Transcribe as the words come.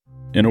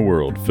In a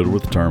world filled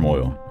with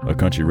turmoil, a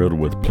country riddled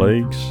with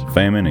plagues,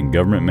 famine, and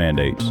government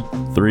mandates,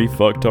 three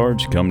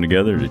fucktards come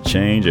together to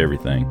change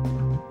everything.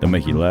 They'll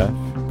make you laugh,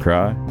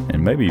 cry,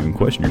 and maybe even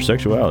question your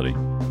sexuality.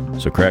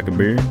 So crack a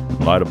beer,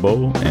 light a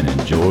bowl, and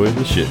enjoy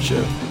the shit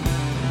show.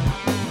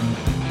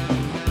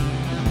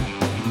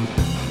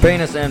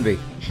 Penis envy.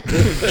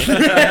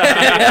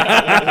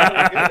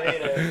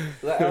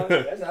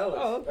 That's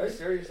Alex. That's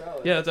serious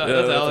Alex. Yeah, that's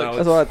Alex.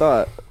 That's what I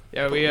thought.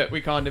 Yeah,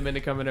 we conned him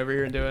into coming over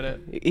here and doing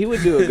it. He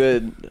would do a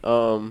good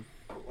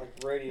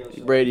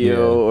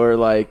radio or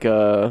like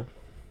I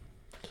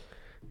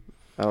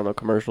don't know,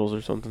 commercials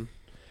or something.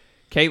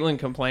 Caitlin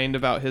complained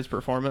about his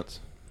performance.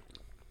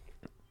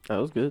 That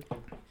was good.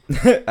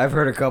 I've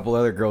heard a couple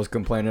other girls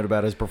complaining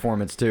about his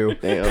performance too.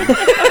 Damn.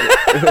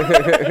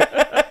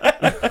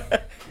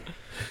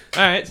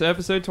 All right, so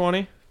episode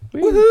 20.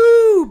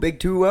 Woohoo! Big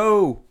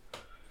 2-0.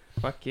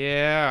 Fuck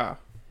yeah.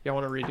 Y'all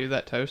want to redo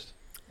that toast?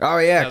 Oh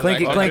yeah, Yeah,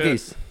 clinky like-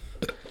 clinkies.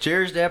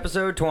 Cheers to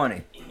episode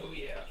 20. Oh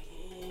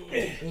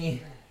yeah.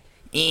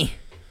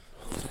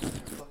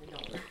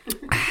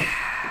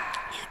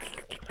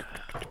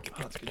 Oh,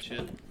 that's good shit.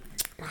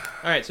 All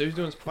right, so who's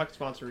doing fucking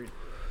sponsor read?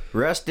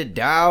 Rusted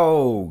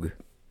Dog.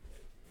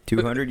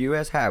 200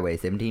 U.S. Highway,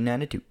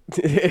 1792.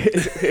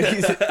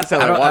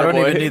 I don't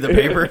even need the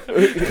paper.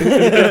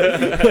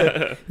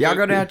 Y'all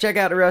go down and check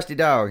out the Rusty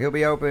Dog. He'll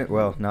be open.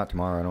 Well, not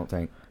tomorrow, I don't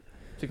think.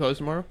 Is he closed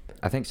tomorrow?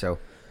 I think so.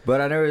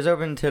 But I know he's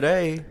open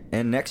today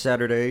and next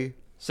Saturday.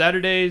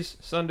 Saturdays,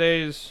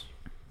 Sundays,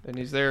 and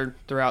he's there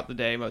throughout the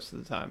day most of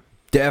the time.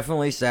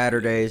 Definitely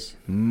Saturdays.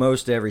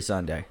 Most every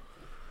Sunday.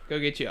 Go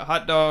get you a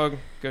hot dog.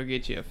 Go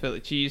get you a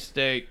Philly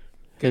cheesesteak.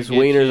 His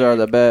wieners are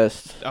the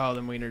best. Oh,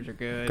 them wieners are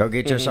good. Go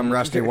get you some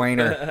Rusty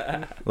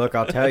Wiener. Look,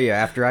 I'll tell you,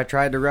 after I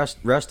tried the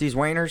Rusty's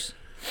Wieners,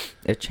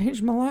 it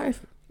changed my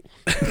life.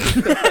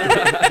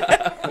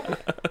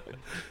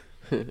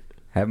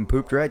 Haven't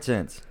pooped right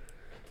since.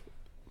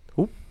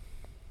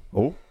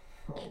 Oh.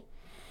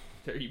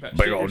 You about to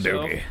Big shit old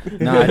yourself? dookie.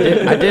 No,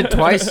 I did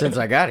twice since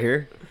I got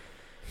here.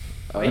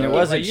 And it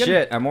wasn't you-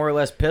 shit. I more or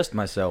less pissed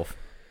myself.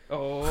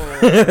 Oh,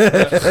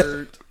 that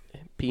hurt.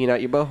 Peeing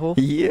out your butthole?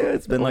 Yeah,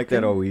 it's been like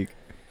that all week.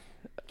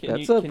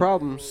 That's a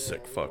problem.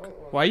 Sick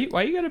fuck. Why you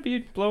gotta be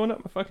blowing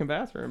up my fucking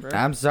bathroom, bro?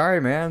 I'm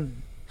sorry,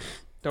 man.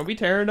 Don't be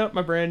tearing up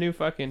my brand new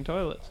fucking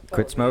toilets.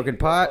 Quit smoking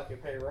pot.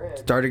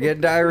 Started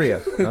getting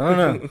diarrhea. I don't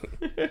know.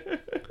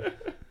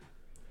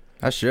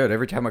 I should.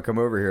 Every time I come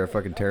over here, I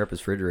fucking tear up his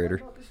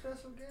refrigerator.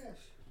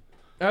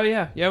 Oh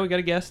yeah, we got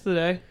a guest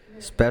today.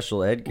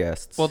 Special ed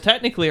guests. Well,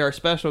 technically our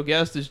special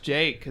guest is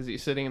Jake because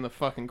he's sitting in the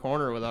fucking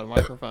corner without a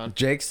microphone.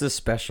 Jake's the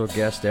special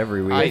guest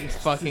every week. I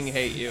fucking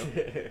hate you.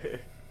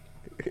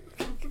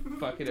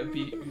 Fucking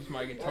abuse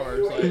my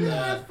guitars like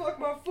that. Fuck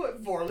my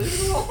foot for. Leave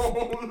it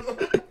alone.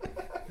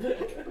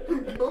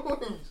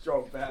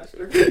 Strong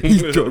bastard.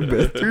 He's drunk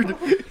bastard.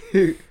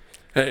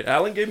 Hey,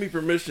 Alan gave me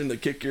permission to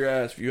kick your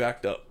ass if you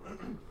act up.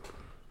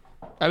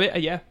 I mean,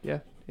 yeah.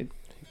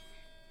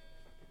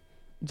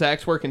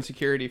 Zach's working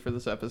security for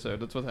this episode.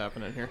 That's what's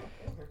happening here.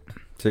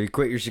 So you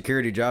quit your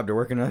security job to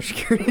work another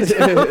security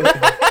job?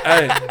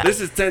 Hey, this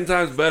is 10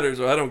 times better,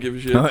 so I don't give a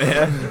shit. Oh,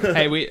 yeah?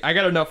 Hey, I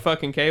got enough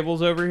fucking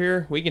cables over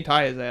here. We can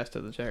tie his ass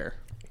to the chair.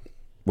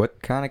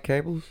 What kind of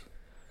cables?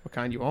 What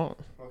kind you want?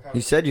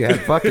 You said you had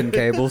fucking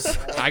cables.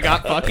 I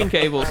got fucking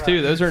cables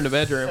too. Those are in the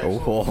bedroom.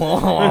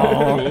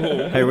 Oh.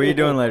 Hey, what are you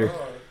doing later?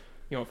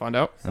 You want to find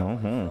out?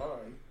 Uh-huh.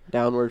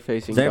 Downward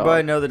facing Does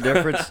anybody dog. know the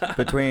difference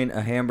between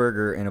a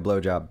hamburger and a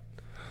blowjob?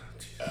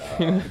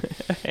 A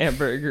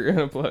hamburger and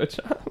a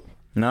blowjob.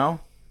 No?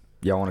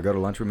 Y'all want to go to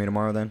lunch with me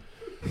tomorrow then?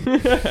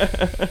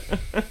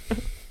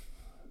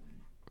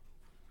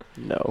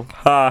 No.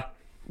 I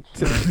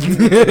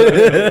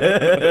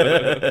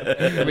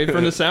mean,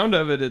 from the sound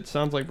of it, it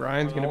sounds like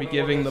Brian's going to be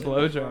giving the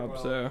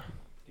blowjob, so.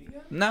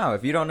 No,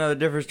 if you don't know the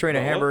difference between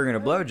a hamburger and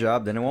a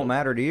blowjob, then it won't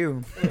matter to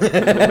you.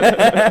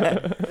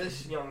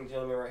 This young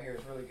gentleman right here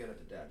is really good at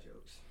the dad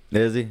jokes.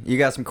 Is he? You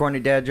got some corny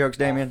dad jokes,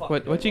 Damien?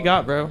 What you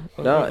got, bro?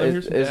 No, Let me hear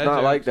it's some not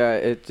dad like jokes.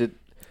 that. It's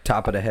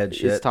Top of the head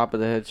shit. It's top of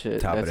the head shit.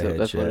 Top of the head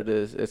That's what shit. it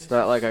is. It's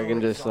not like I can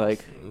just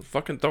like.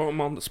 Fucking throw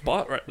him on the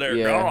spot right there.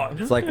 Yeah.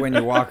 God. It's like when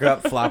you walk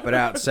up, flop it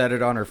out, set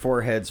it on her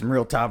forehead, some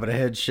real top of the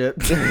head shit.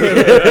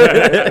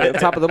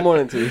 Top of the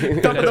morning to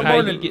you. Top of the That's how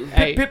you morning. get-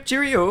 hey. Pip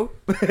cheerio.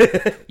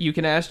 You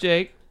can ask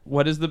Jake,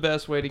 what is the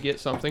best way to get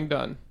something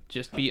done?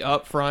 Just be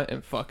upfront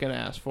and fucking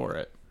ask for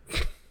it.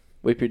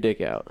 Whip your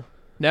dick out.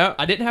 No,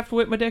 I didn't have to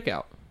whip my dick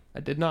out. I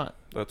did not.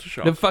 That's a They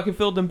shock. fucking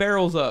filled them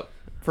barrels up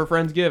for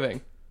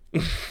Friendsgiving.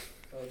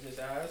 Just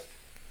ask.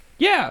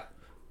 Yeah.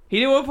 He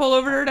didn't want to pull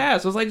over her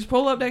ass. I was like, just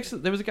pull up next to...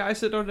 There was a guy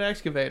sitting on an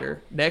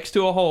excavator next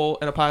to a hole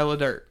and a pile of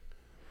dirt.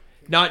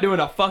 Not doing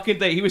a fucking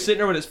thing. He was sitting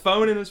there with his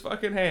phone in his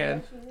fucking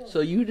hand. So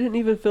you didn't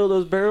even fill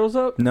those barrels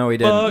up? No, he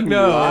didn't. Fuck You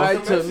no.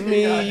 lied to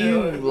me.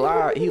 You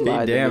lied. He He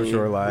lied to damn me.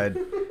 sure lied.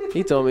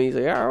 He told me, he's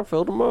like, yeah, I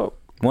filled them up.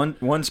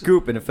 One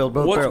scoop and it filled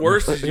both What's barrels.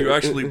 worse is you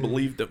actually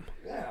believed him.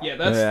 Yeah,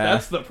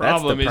 that's the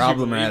problem. That's the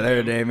problem right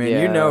there, Damien.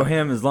 Yeah. You know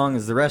him as long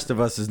as the rest of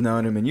us has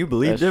known him, and you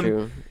believed That's him.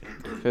 true.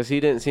 Because he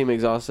didn't seem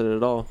exhausted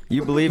at all.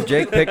 You believe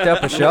Jake picked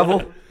up a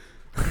shovel?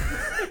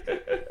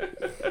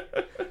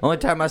 Only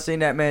time I seen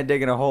that man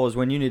digging a hole is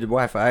when you needed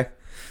Wi-Fi.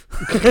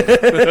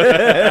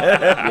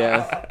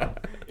 Yeah.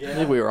 I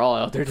think we were all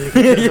out there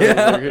digging.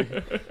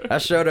 Yeah. I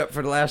showed up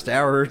for the last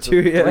hour or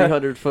two. Yeah.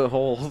 300-foot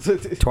holes.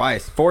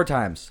 Twice. 4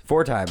 times.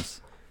 4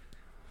 times.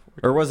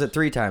 Or was it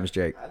 3 times,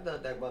 Jake? I've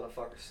done that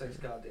motherfucker 6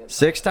 goddamn times.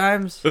 6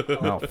 times?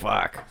 Oh,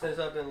 fuck. Since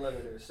I've been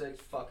living here, 6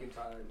 fucking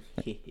times.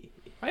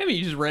 Why haven't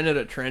you just rented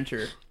a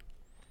trencher?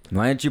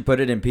 Why didn't you put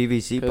it in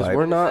PVC Because pipe?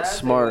 we're not Sad thing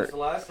smart. was the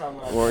last time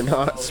I We're was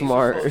not he was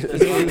smart. supposed to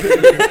dig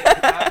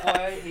it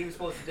halfway, he was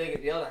supposed to dig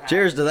it the other half.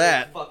 Cheers to He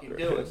that. didn't fucking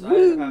do it, so I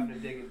ended up having to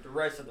dig it the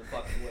rest of the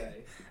fucking way.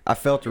 I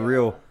felt a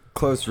real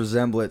close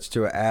resemblance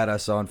to an ad I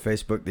saw on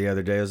Facebook the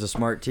other day. It was a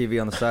smart TV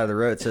on the side of the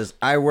road. It says,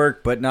 I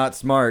work, but not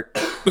smart.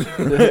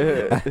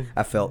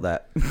 I felt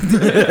that.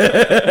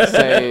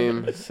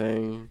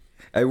 Same.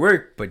 I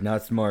work, but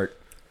not smart.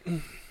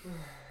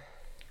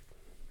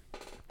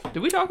 Did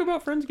we talk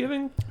about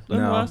Friendsgiving in the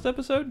No. last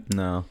episode?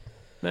 No.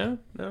 No.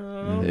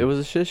 It was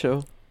a shit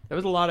show. That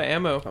was a lot of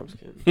ammo. I'm just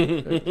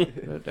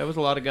kidding. That was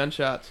a lot of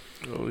gunshots.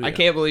 Oh, yeah. I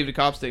can't believe the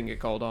cops didn't get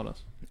called on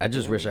us. I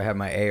just wish I had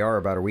my AR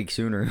about a week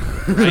sooner.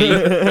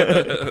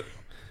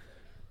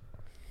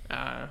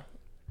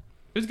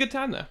 It was a good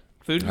time though.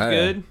 Food was Oh,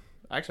 yeah. good.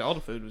 Actually, all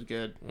the food was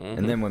good.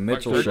 And then when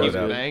Mitchell Turkey showed was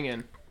up,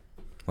 banging.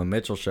 when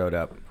Mitchell showed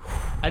up,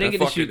 I didn't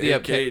get to shoot the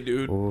AK, AK.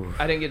 dude. ooh,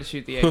 I didn't get to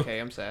shoot the AK.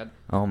 I'm sad.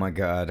 oh my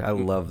god, I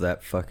love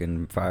that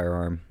fucking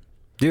firearm.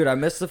 Dude, I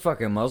miss the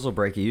fucking muzzle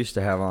brake he used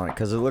to have on it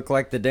because it looked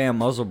like the damn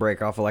muzzle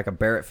brake off of like a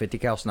Barrett 50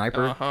 cal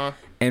sniper. Uh huh.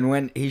 And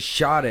when he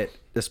shot it,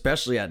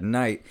 especially at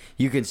night,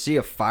 you could see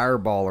a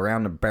fireball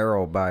around the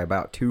barrel by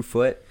about 2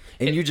 foot,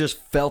 and you just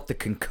felt the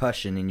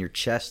concussion in your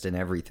chest and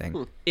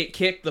everything. It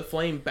kicked the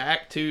flame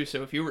back too.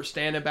 So if you were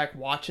standing back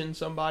watching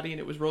somebody and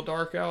it was real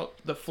dark out,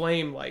 the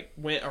flame like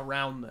went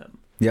around them.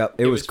 Yep,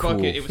 it was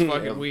cool. It was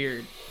fucking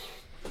weird.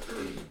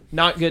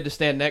 Not good to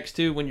stand next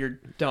to when you're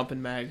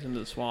dumping mags into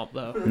the swamp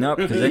though. Nope,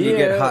 because then you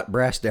get Yeah. hot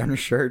brass down your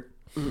shirt.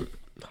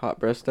 Hot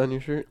breast on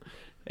your shirt.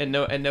 And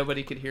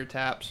nobody could hear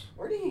taps.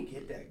 Where did he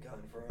get that gun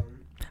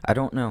from? I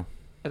don't know.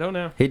 I don't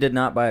know. He did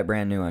not buy it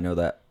brand new. I know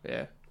that.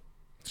 Yeah.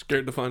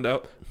 Scared to find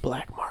out.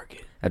 Black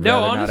market. I'd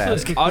No, rather not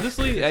ask.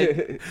 honestly,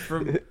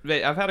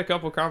 I've had a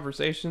couple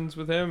conversations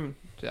with him.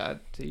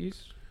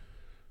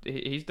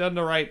 He's done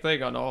the right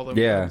thing on all of them.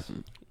 Yeah.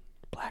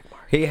 Black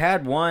market. He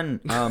had one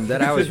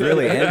that I was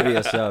really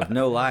envious of.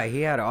 No lie,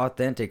 he had an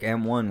authentic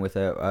M1 with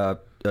a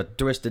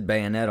twisted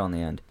bayonet on the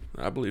end.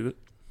 I believe it.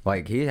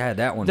 Like he had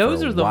that one.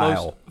 Those for a are the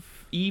while. most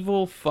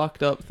evil,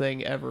 fucked up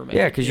thing ever, man.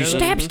 Yeah, because you know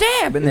that?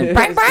 stab, and then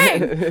bang,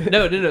 bang.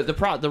 No.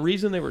 The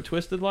reason they were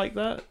twisted like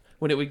that,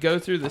 when it would go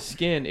through the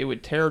skin, it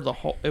would tear the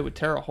hole. It would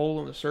tear a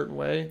hole in a certain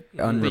way.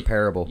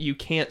 Unrepairable. You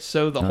can't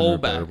sew the hole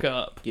back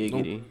up.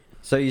 Giggity.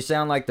 So you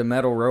sound like the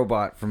metal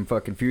robot from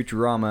fucking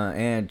Futurama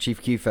and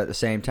Chief Keef at the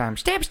same time.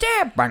 Stab,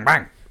 stab, bang,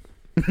 bang.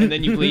 And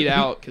then you bleed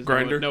out because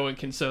Grinder. no one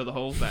can sew the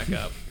holes back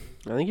up.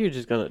 I think you're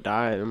just gonna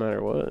die no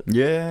matter what.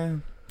 Yeah.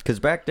 Because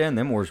back then,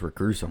 them wars were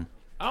gruesome.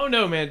 I don't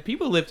know, man.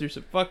 People lived through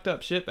some fucked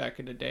up shit back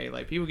in the day.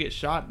 Like people get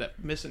shot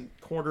that missing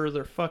quarter of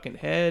their fucking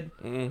head.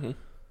 Mm-hmm.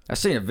 I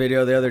seen a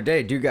video the other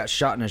day. Dude got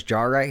shot in his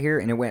jaw right here,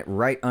 and it went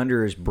right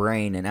under his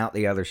brain and out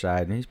the other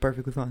side, and he's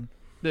perfectly fine.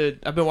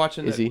 I've been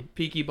watching Is the he?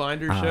 Peaky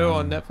Blinders show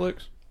on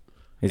Netflix.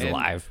 He's And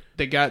alive.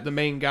 The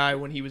main guy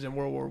when he was in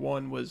World War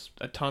One was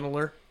a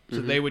tunneler. So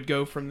they would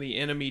go from the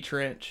enemy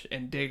trench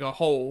and dig a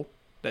hole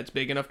that's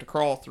big enough to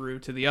crawl through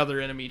to the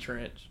other enemy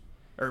trench,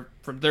 or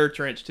from their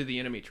trench to the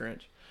enemy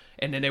trench,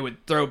 and then they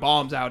would throw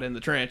bombs out in the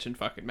trench and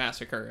fucking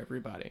massacre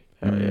everybody.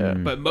 Hell yeah.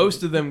 But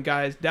most of them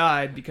guys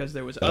died because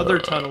there was other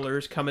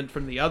tunnelers coming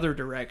from the other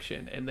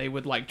direction, and they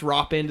would like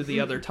drop into the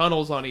other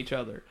tunnels on each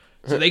other.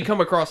 So they come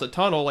across a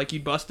tunnel, like you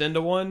bust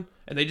into one,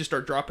 and they just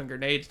start dropping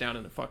grenades down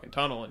in the fucking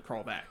tunnel and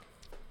crawl back.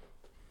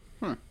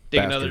 Dig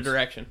another Bastards.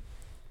 direction.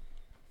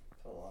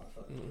 A lot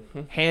of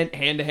fucking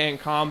Hand-to-hand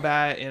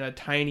combat in a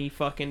tiny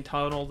fucking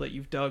tunnel that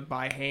you've dug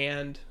by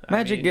hand.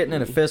 Imagine getting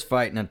in a fist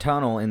fight in a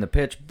tunnel in the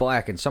pitch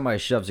black, and somebody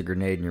shoves a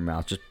grenade in your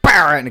mouth. Just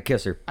pow right in the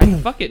kisser.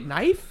 fucking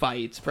knife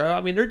fights, bro.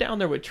 I mean, they're down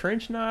there with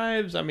trench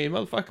knives. I mean,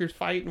 motherfuckers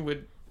fighting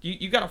with...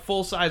 You got a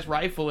full-size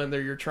rifle in there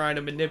you're trying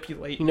to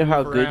manipulate. You know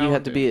how move good you around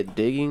have to be and- at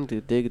digging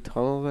to dig a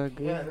tunnel that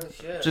good? yeah, no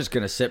shit. Just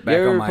gonna sit You back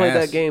on ever my played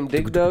ass. that game,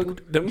 Dig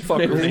Dug? Them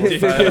fuckers Maybe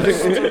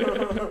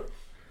were fast.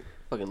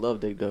 Fucking love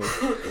Dig Dug.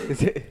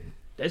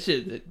 That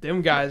shit,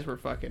 them guys were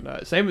fucking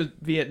same as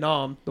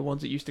Vietnam, the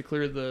ones that used to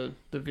clear the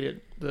The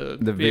Viet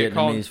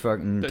Cong- Vietnamese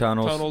fucking the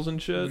tunnels.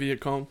 and shit. Viet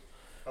Cong.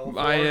 Oh,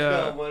 I, Forrest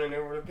Gump went in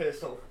there with a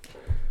pistol.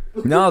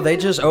 No, they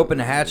just open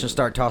the hatch and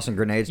start tossing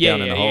grenades Yeah,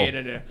 down in yeah, the hole. yeah,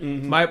 yeah,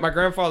 yeah. My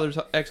grandfather's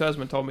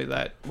ex-husband told me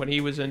that when he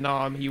was in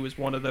Nam, he was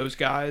one of those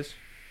guys.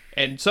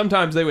 And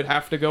sometimes they would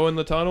have to go in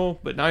the tunnel,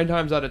 but 9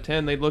 times out of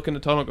 10, they'd look in the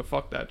tunnel and go,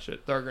 fuck that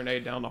shit, throw a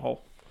grenade down the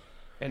hole.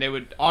 And it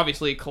would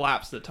obviously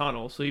collapse the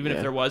tunnel, so even if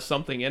Yeah. there was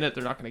something in it,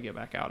 they're not going to get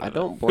back out of I it.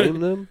 don't blame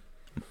them.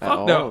 at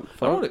Fuck no.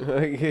 all. I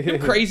don't- Them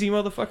crazy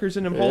motherfuckers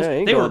in them holes, Yeah, I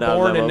ain't they were going down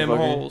born that in them motherfucker.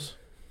 holes.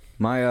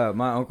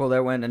 My uncle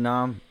that went to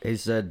Nam, he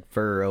said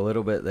for a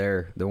little bit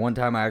there, the one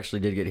time I actually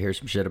did get to hear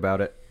some shit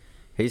about it,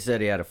 he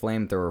said he had a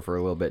flamethrower for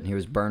a little bit and he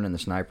was burning the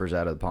snipers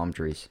out of the palm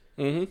trees.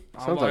 Mm-hmm.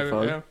 Sounds like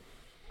fun. Yeah.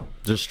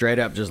 Just straight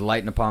up, just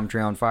lighting a palm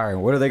tree on fire.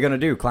 What are they gonna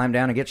do? Climb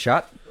down and get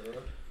shot?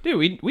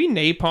 Dude, we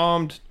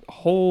napalmed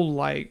whole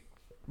like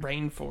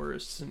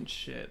rainforests and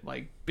shit,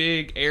 like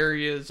big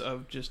areas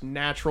of just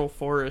natural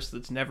forest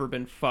that's never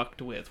been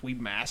fucked with. We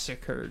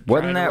massacred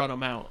trying to run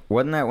them out.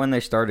 Wasn't that when they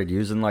started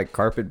using like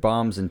carpet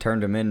bombs and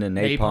turned them into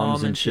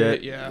napalms and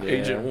shit? Yeah.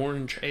 Agent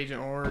Orange.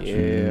 Agent Orange. Yeah.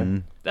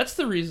 Mhm. That's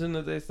the reason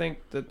that they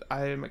think that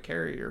I am a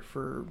carrier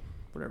for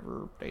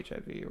whatever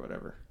HIV or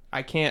whatever.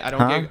 I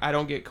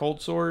don't get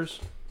cold sores,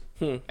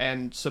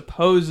 and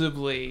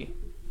supposedly,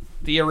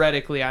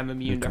 theoretically, I'm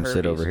immune to Come herpes.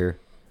 sit over here.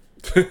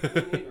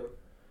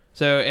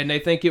 So, and they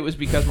think it was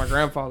because my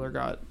grandfather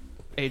got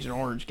Agent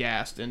Orange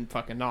gassed in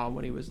fucking Nam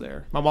when he was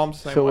there. My mom's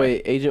the same So way.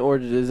 wait, Agent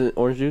Orange isn't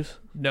orange juice?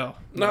 No.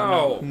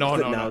 No. No.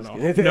 I'm just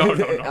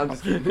kidding. I'm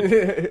just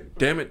kidding.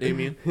 Damn it,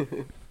 Damien.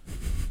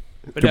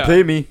 But no,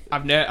 pay me.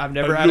 I've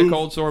never had a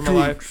cold sore in my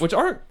life, which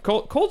aren't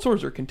cold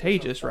sores are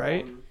contagious,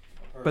 right?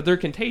 But they're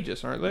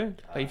contagious, aren't they?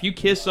 Like if you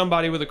kiss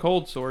somebody with a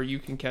cold sore, you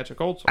can catch a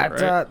cold sore, I right?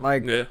 thought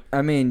like, Yeah.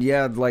 I mean,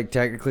 yeah, like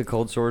technically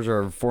cold sores are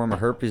a form of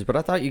herpes, but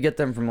I thought you get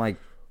them from like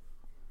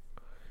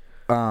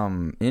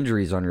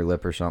injuries on your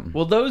lip or something.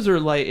 Well, those are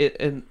like Not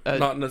it's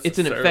an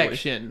necessarily.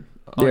 infection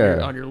on,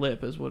 Yeah. on your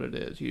lip is what it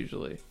is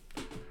usually.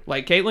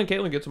 Like Caitlin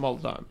gets them all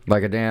the time.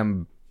 Like a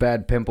damn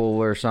bad pimple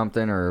or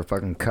something, or a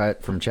fucking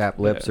cut from chapped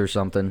lips or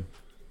something.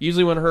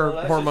 Usually when her Well,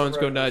 that's hormones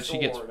just go a nuts, she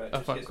sore gets that a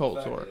just fucking gets cold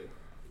infected. sore.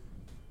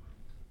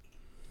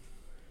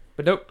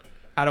 But nope,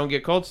 I don't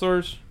get cold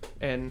sores,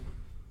 and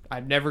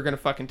I'm never gonna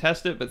fucking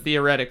test it. But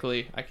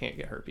theoretically, I can't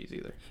get herpes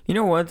either. You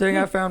know one thing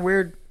I found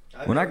weird?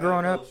 I've When I never had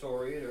growing a up- cold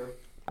sore either,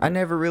 I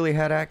never really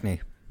had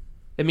acne.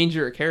 It means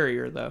you're a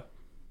carrier, though.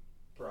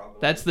 probably.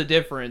 That's the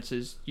difference.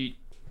 Is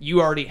you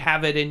already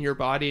have it in your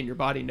body, and your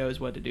body knows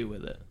what to do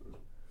with it.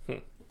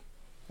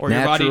 Or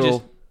your body Natural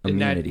just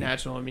immunity.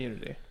 natural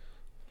immunity.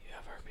 You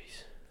have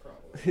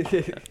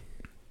herpes. Probably.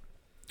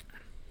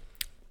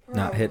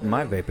 Not hitting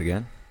my vape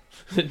again.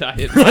 Not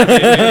hit my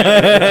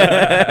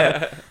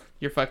baby.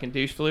 Your fucking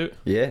douche flute.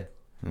 Yeah,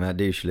 my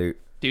douche flute.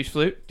 Douche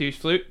flute, douche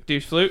flute,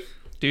 douche flute,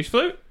 douche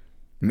flute.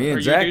 Me Are and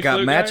you Zach douche got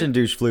flute matching guy?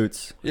 douche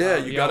flutes. Yeah,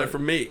 you got y'all- it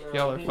from me.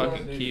 Y'all are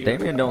fucking cute.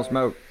 Damien don't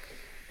smoke.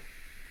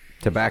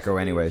 Tobacco,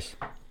 anyways.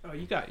 Oh,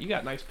 you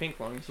got nice pink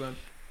lungs then.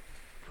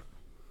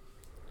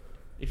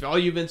 If all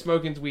you've been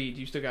smoking is weed,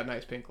 you still got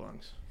nice pink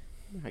lungs.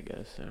 I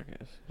guess.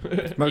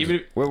 Smokes- Even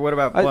if- what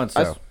about blunts,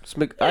 though?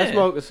 I Yeah.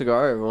 smoke a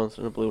cigar every once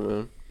in a blue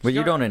moon. But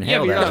you don't yeah, inhale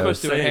but you're that, not though.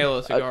 supposed to Same. inhale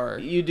a cigar.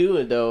 You do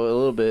it though a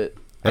little bit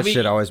That I mean,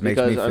 shit always makes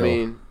because me feel... I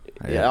mean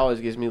it Yeah. always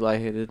gets me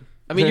lightheaded.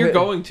 I mean, you're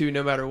going to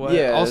no matter what.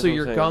 Yeah. Also, that's what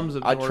your I'm saying. gums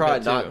I absorb try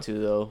it, not too. to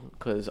though,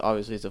 because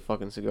obviously it's a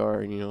fucking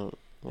cigar, and you know.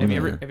 Have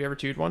you Yeah. ever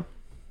chewed one?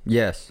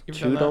 Yes. You ever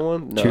done Chewed that? on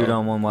one? No. Chewed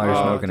on one while you're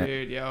Oh, smoking it.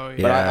 dude, yeah.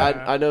 But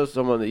I know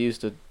someone that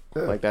used to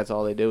like that's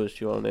all they did was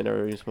chew on. They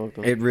never even smoked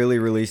them. It really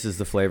releases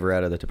the flavor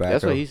out of the tobacco.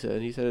 That's what he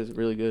said. He said it's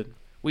really good.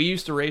 We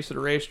used to race at a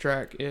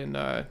racetrack in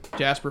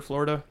Jasper,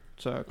 Florida.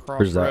 It's a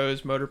Where's that?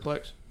 Crossroads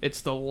Motorplex.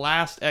 It's the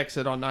last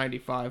exit on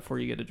 95 before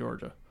you get to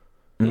Georgia.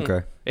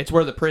 Okay. It's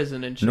where the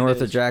prison and shit North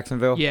is. of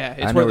Jacksonville? Yeah, I it's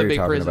know where what the you're big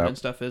talking prison about. and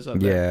stuff is up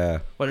there. Yeah.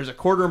 But there's a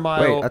quarter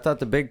mile. Wait, I thought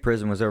the big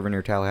prison was over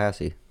near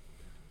Tallahassee.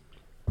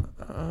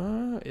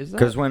 Is that?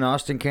 Because when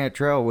Austin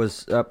Cantrell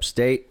was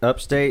upstate,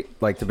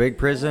 like the big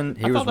prison,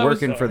 he I was thought that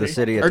was- working for the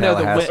city of Or no,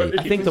 Tallahassee.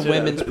 I think the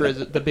women's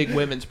prison, the big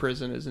women's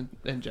prison is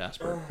in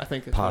Jasper. I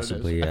think that's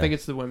Possibly, what it is. yeah. I think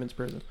it's the women's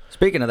prison.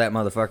 Speaking of that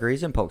motherfucker,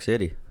 he's in Polk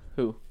City.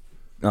 Who?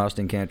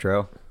 Austin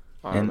Cantrell.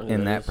 I don't know who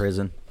In that is.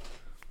 prison.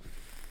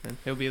 And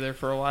he'll be there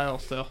for a while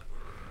still.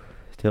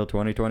 Till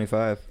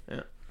 2025.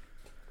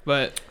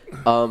 But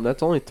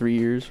That's only 3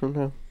 years from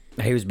now.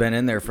 He was been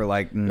in there for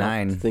like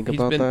 9. Think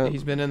about that.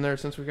 he's been in there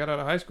since we got out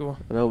of high school.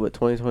 I know, but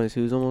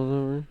 2022 is almost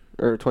over,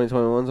 or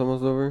 2021 is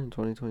almost over, and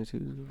 2022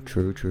 is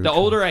over. True. The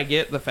older I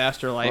get, the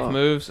faster life Fuck.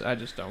 moves. I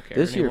just don't care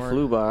This anymore. year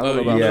flew by. I don't Oh, know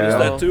you about yeah. noticed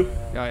y'all. that too?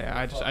 Yeah,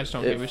 I just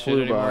don't It give a shit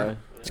flew anymore. by.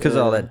 It's because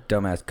all Yeah. that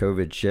dumbass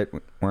COVID shit. We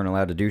weren't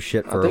allowed to do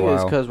shit I for a think it's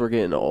while. because we're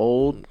getting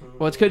old.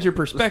 Well, it's because your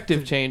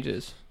perspective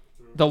changes.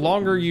 The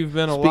longer you've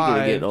been Speaking of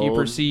alive, getting you old.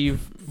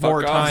 perceive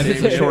more off, time in a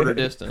David. shorter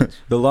distance.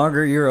 The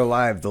longer you're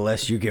alive, the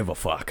less you give a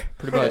fuck.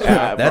 Pretty much.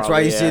 Yeah, That's why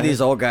probably, you see yeah.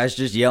 these old guys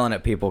just yelling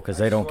at people because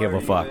they don't give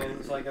a fuck.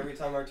 It's like every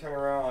time I turn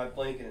around, I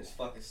blink and it's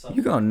fucking something.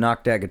 You gonna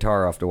knock that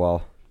guitar off the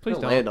wall. Please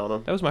Don't land don't. on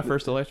 'em. That was my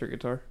first electric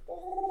guitar.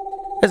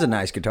 It's a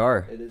nice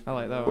guitar. I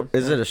like that one.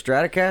 Is it a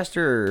Stratocaster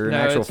or an No,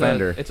 actual it's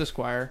Fender? it's a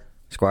Squire.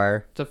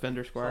 Squire. It's a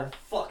Fender Squire.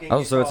 Fucking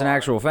Oh, so it's an guitar.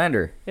 actual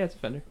Fender. Yeah, it's a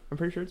Fender. I'm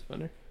pretty sure it's a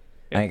Fender.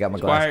 I ain't got my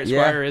Squire, glasses.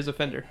 Yeah. Squire is a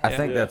Fender. I yeah.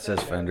 think that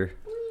says Fender.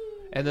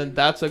 And then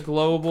that's a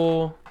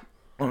Global.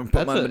 I'm gonna put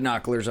That's my a-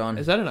 binoculars on.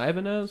 Is that an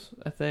Ibanez?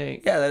 I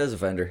think. Yeah, that is a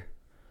Fender.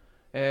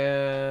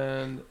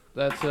 And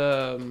that's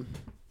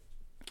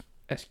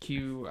SQ.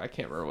 I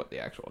can't remember what the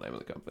actual name of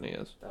the company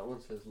is. That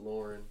one says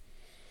Lauren.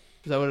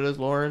 Is that what it is,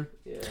 Lauren?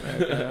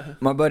 Yeah.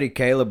 My buddy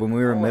Caleb, when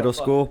we were in middle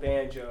school,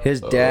 his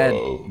dad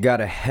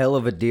got a hell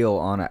of a deal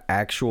on an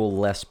actual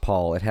Les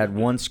Paul. It had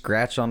one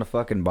scratch on the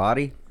fucking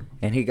body,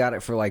 and he got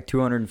it for like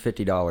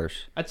 $250.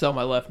 I'd sell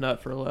my left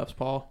nut for a Les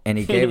Paul. And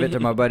he gave it to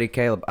my buddy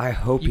Caleb. I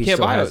hope You he can't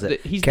still buy has it.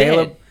 it. He's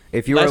Caleb, dead.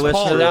 if you Les are listening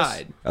Paul to this,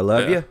 died. I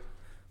love Yeah. you,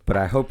 but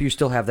I hope you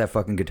still have that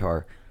fucking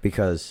guitar,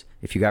 because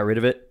if you got rid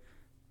of it,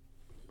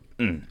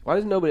 Why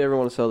does nobody ever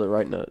want to sell the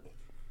right nut?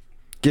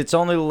 it's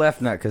only the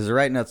left nut, because the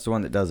right nut's the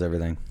one that does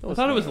everything. I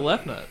thought it was the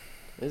left nut.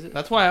 Is it?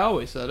 That's why I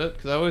always said it,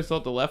 because I always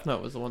thought the left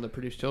nut was the one that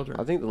produced I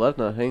children. think the left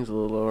nut hangs a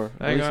little lower.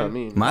 At Hang least on. on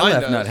me. My Mine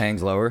left does. nut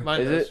hangs lower.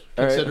 Mine Is does, it?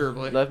 All right.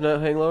 considerably. Left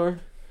nut hang lower?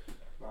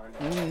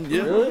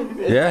 Yeah.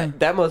 Really? Yeah.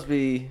 That must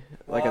be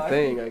like a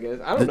thing, I guess.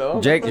 I don't know.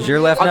 Jake, does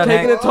your left I'm nut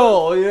taking hang? a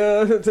toll,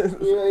 yeah.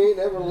 You ain't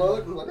never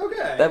looked. I'm like,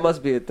 okay. That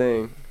must be a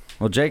thing.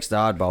 Well, Jake's the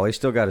oddball. He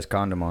still got his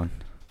condom on.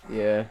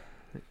 Yeah.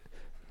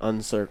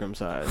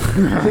 Uncircumcised.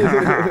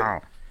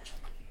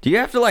 Do you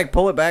have to like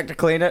pull it back to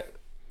clean it?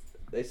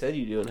 They said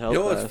you do in health You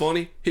know what's class.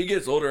 funny? He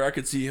gets older. I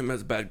could see him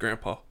as a bad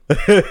grandpa.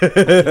 He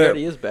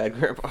already is bad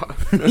grandpa.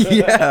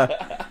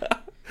 Yeah.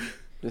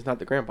 It's not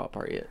the grandpa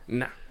part yet.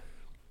 Nah.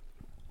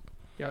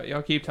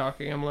 Y'all keep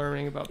talking. I'm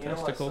learning about You know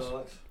what testicles.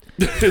 sucks?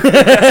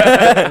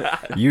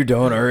 You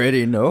don't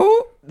already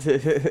know,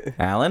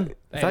 Alan?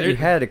 I Hey, thought there- you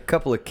had a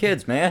couple of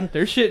kids, man.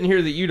 There's shit in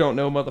here that you don't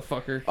know,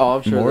 motherfucker. Oh,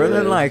 I'm sure More there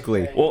than is.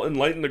 likely. Well,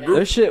 enlighten the group.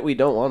 There's shit we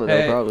don't want to know,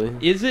 Hey,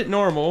 probably. is it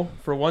normal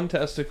for one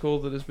testicle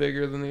that is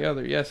bigger than the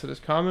other? Yes, it is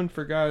common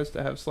for guys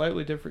to have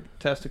slightly different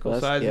testicle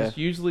That's- sizes.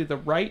 yeah. Usually the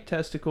right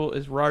testicle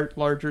is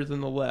larger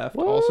than the left.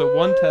 Also,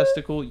 one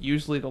testicle,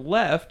 usually the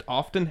left,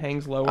 often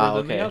hangs lower Ah,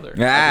 than the okay. other.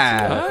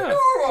 Ah.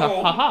 Ah,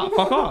 so, haha,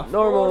 fuck off.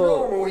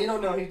 Normal. You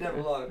don't know. He's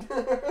never looked.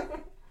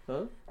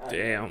 Huh?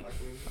 Damn.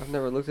 I've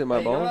never looked at my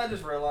Hey, you know what I balls.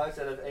 just realized?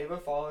 That if Ava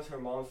follows her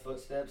mom's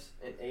footsteps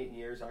in 8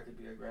 years, I could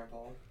be a grandpa.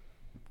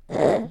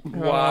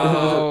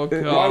 Oh,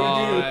 God. Why would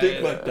you even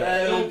think like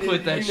that? Don't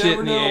put that You shit never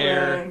in the know,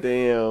 air. man.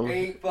 Damn.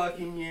 8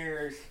 fucking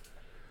years.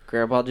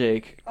 Grandpa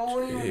Jake. I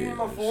won't even be in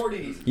my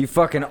 40s. You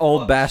fucking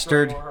old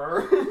bastard.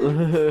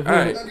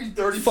 Alright. I'd be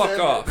 37. Fuck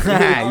off.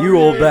 I'm You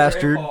old a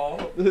bastard. grandpa.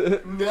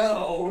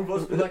 No, I'm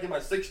supposed to be like in my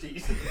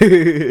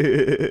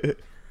 60s.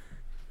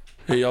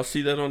 Hey, y'all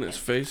see that on his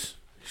face?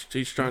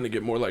 He's trying to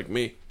get more like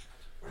me.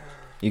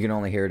 You can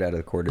only hear it out of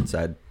the corded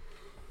side.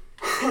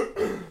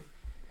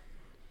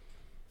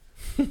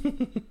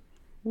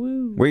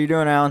 What are you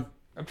doing, Alan?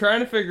 I'm trying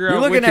to figure You're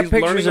out looking which at He's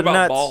pictures learning of about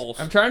nuts. balls.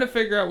 I'm trying to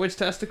figure out which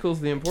testicle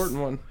is the important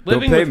one. Don't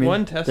Living pay with me.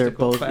 one They're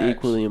testicle. both facts.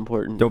 equally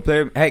important. Don't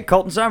play. Hey,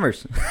 Colton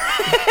Summers.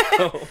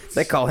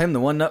 They call him the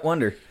one nut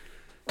wonder.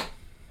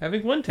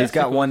 Having one He's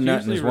testicle got one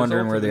nut and usually is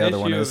wondering results where in the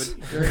an other one issue is.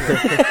 of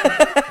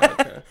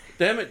a- Okay.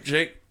 Damn it,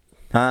 Jake.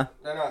 Huh?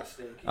 They're not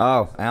stinky.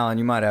 Oh, Alan,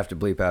 you might have to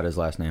bleep out his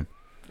last name.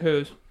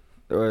 Whose?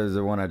 It was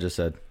the one I just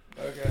said.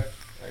 Okay.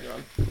 Hang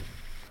on.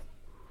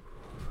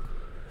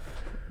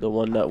 The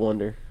one nut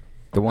wonder.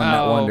 The one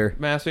nut wonder.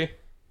 Massey.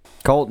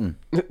 Colton.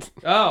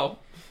 Oh.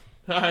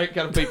 I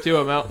gotta bleep two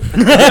of them out.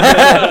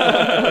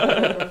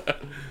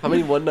 How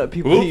many one nut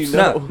people do you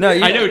know? No,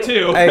 you, I know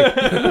two. Hey,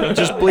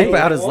 just bleep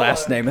out his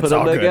last name. Put It's them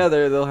all good.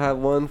 together, they'll have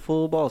one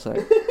full ball sack.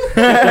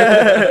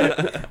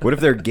 What if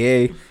they're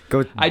gay?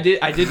 Go. I did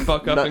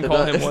fuck up and Nut-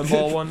 call nut. him one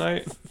ball one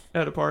night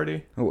at a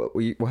party.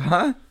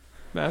 Huh?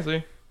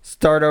 Massey.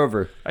 Start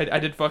over. I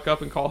did fuck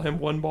up and call him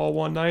one ball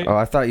one night. Oh,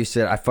 I thought you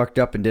said I fucked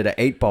up and did an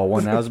 8-ball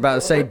one. I was about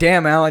to say,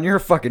 damn, Alan, you're a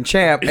fucking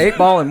champ.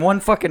 8-ball in one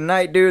fucking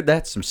night, dude.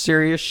 That's some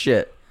serious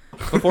shit.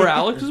 Before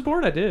Alex was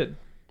born, I did.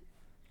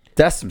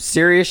 That's some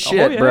serious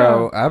shit, yeah.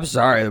 bro. I'm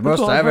sorry. The most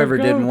all I've right, ever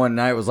did go. in one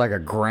night was like a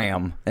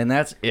gram, and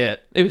that's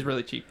it. It was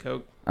really cheap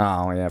Coke.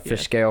 Oh yeah, fish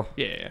Yeah. scale.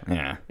 Yeah.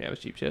 Yeah, Yeah, it was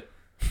cheap shit.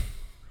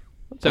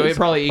 So it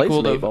probably play some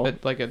equaled eight ball.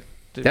 like a.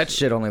 that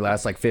shit only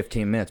lasts like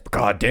 15 minutes. But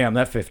god damn,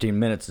 that 15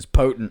 minutes is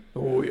potent.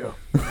 Oh yeah.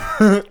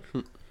 All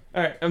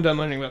right, I'm done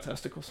learning about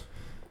testicles.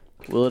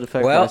 Will it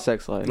affect Well, my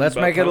sex life? Let's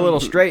make it a little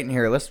straight in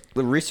here. Let's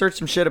research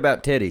some shit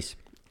about titties.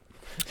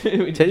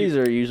 Titties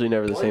are usually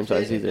never the same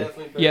size either.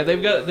 Yeah,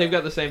 they've got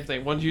the same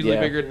thing. One's usually Yeah.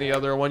 bigger than the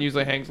other. One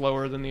usually hangs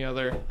lower than the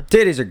other.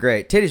 Titties are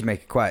great. Titties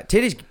make it quiet.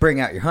 Titties bring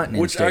out your hunting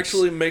Which instincts.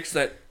 actually makes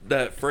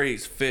that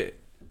phrase fit.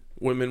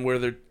 Women wear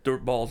their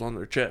dirt balls on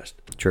their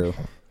chest. True.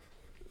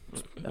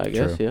 I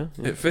guess, yeah.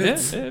 It Yeah,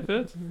 fits. it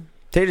fits.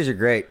 Titties are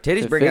great. Titties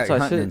If it bring out fits, your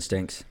I hunting sit.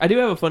 instincts. I do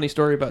have a funny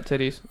story about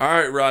titties. All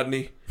right,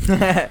 Rodney.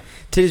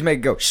 Titties make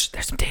it go, shh,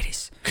 there's some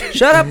titties.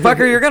 Shut up, fucker.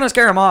 You're going to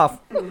scare them off.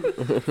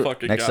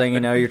 Fucking Next got thing me. you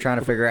know, you're trying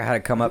to figure out how to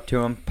come up to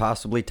them,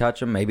 possibly touch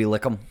them, maybe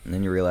lick them, and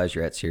then you realize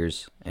you're at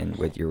Sears and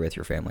you're with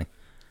your family.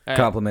 Hey,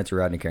 Compliments of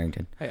Rodney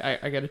Carrington.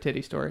 I got a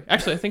titty story.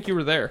 Actually, I think you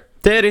were there.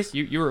 Titties.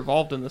 You were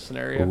involved in this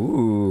scenario.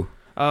 Ooh.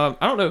 I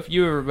don't know if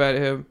you ever met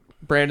him.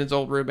 Brandon's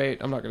old roommate.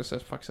 I'm not gonna say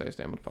his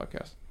name on the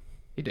podcast.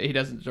 He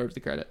doesn't deserve the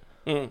credit.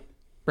 Mm.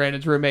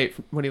 Brandon's roommate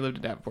when he lived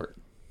in Davenport.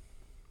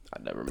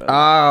 I never met him.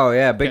 Oh,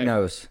 yeah, big Okay.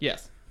 nose.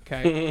 Yes.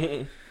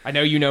 Okay. I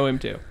know you know him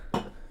too.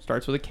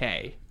 Starts with a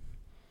K.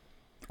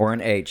 Or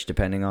an H,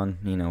 depending on,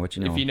 what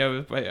you know. If you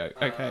know,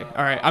 okay,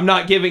 all right. I'm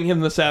not giving him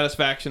the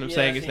satisfaction of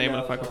saying his he name on a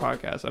knows fucking him.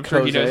 podcast. I'm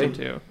sure he knows Jose. him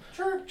too.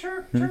 Chirp,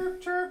 chirp,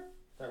 chirp, chirp.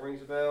 That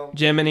rings a bell.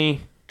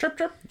 Jiminy. Chirp,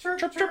 chirp, chirp,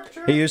 chirp,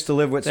 chirp. He used to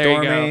live with There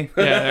Stormy. you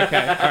go. Yeah.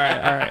 Okay.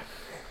 All right.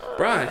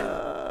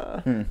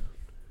 Brian.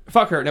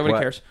 Fuck her. Nobody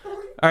What? cares.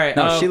 All right.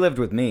 No, she lived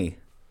with me.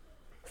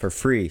 For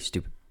free,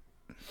 stupid.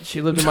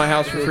 She lived in my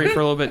house for free for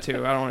a little bit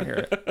too. I don't want to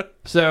hear it.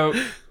 So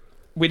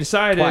we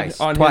decided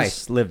on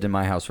Twice lived in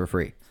my house for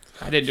free.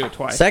 I didn't do it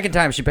twice. Second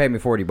time she paid me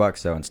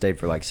 $40 though and stayed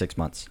for like 6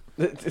 months.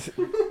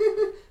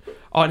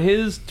 On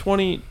his it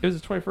was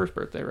his 21st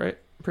birthday, right?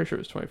 I'm pretty sure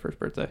it was his 21st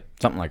birthday.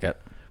 Something like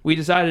that. We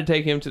decided to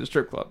take him to the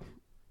strip club.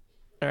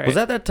 All right. Was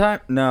that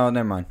time? No,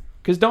 never mind.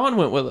 Because Dawn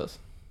went with us.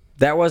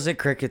 That wasn't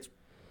Cricket's.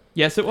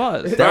 Yes, it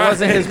was. That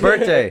wasn't his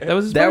birthday. That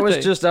was his That birthday.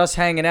 was just us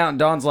hanging out and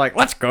Dawn's like,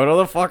 let's go to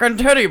the fucking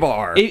titty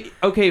bar.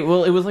 Okay,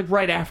 well, it was like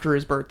right after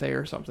his birthday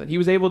or something. He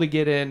was able to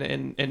get in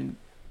and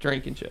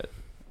drink and shit.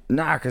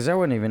 Nah, because that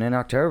wasn't even in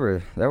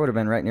October. That would have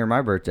been right near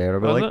my birthday. I would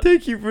have been Was like, it?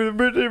 thank you for the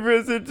birthday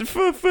present.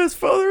 Best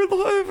father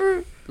alive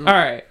ever. All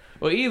right.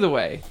 Well, either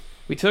way,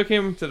 we took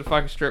him to the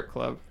fucking strip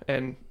club,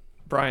 and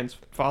Brian's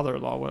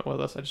father-in-law went with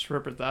us. I just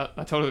remembered that.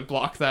 I totally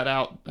blocked that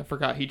out. I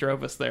forgot he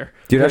drove us there.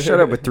 Dude, I showed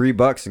up with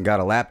 $3 and got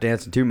a lap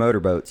dance and 2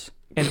 motorboats.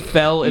 And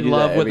fell in do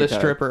love that with every a time.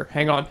 stripper.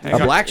 Hang on. A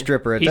black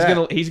stripper at He's that.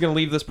 gonna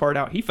leave this part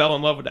out. He fell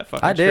in love with that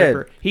fucking I did.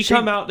 stripper. He She-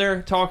 come out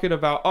there talking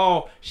about,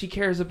 oh, she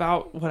cares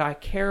about what I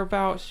care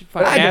about. She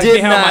fucking I asked did me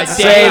how not my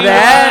say day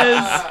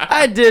that.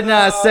 I did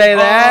not say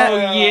that. Oh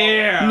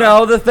yeah.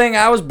 No, the thing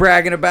I was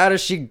bragging about is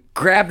she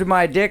grabbed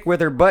my dick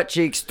with her butt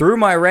cheeks, threw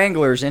my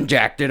Wranglers, and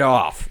jacked it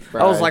off.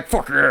 I was Right. like,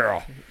 fuck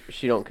yeah.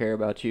 She don't care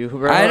about you,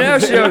 bro. I know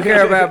she don't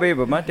care about me,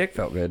 but my dick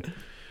felt good.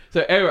 So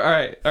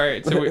anyway, all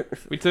right. So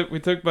we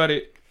took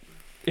Buddy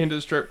into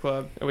the strip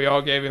club, and we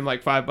all gave him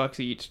like $5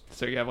 each.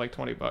 So you have like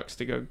 $20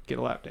 to go get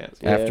a lap dance.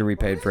 Yeah. After we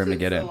paid for him to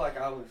get in. Like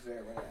I was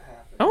there when it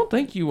happened. I don't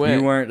think you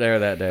went. You weren't there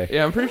that day.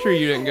 Yeah, I'm pretty sure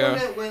you didn't The one go.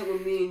 that went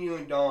when me and you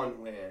and Dawn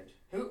went.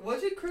 Who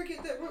was it?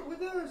 Cricket that went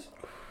with us?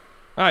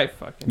 I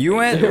fucking. You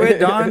went with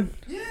Don?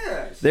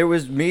 Yes. There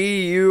was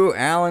me, you,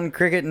 Alan,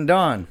 Cricket, and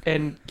Don.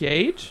 And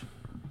Gage?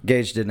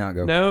 Gage did not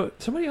go. No,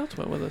 somebody else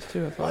went with us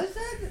too. I thought.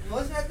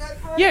 Was that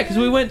time? Yeah, because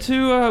we went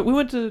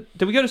to.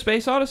 Did we go to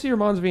Space Odyssey or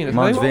Mons Venus?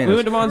 Mons Venus. We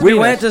went to Mons We Venus.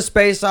 went to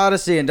Space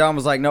Odyssey, and Don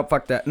was like, nope,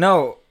 fuck that.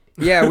 No.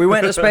 Yeah, we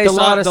went to Space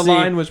Odyssey. The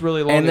line was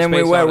really long. and then at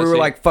we Space went. We Odyssey. were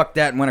like, fuck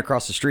that, and went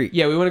across the street.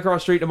 Yeah, we went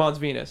across the street to Mons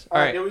Venus. All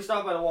right. Did we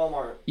stop at a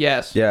Walmart?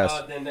 Yes. Yes.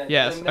 Yes, Then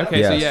that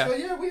okay, so was- yeah. So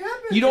yeah, we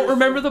have been You don't there.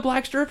 remember the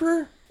black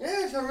stripper?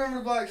 Yes, I remember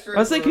the black stripper.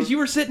 I was saying because you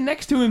were sitting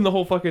next to him the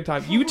whole fucking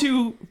time. You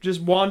two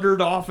just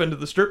wandered off into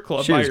the strip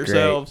club She by was great.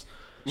 yourselves.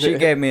 She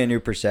gave me a new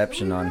We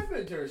perception on have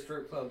been to a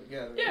strip club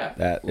together. Yeah.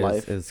 that.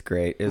 Life. It's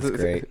great. It's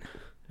great.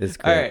 It's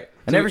great. All right.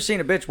 I never seen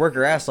a bitch work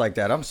her ass like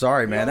that. I'm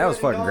sorry, man. That was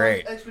fucking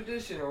great.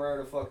 Expedition or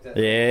whatever the fuck that.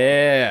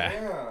 Yeah.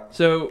 Yeah.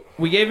 So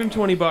we gave him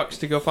 $20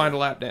 to go find a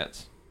lap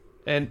dance.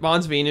 And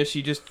Mons Venus,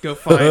 you just go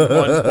find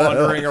one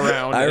wandering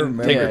around I and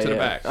remember. take her Yeah, to the yeah.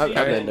 back. I've All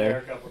right? been there.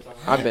 A couple times.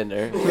 I've been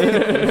there.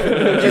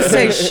 Just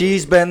say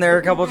she's been there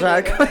a couple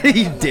times.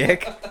 You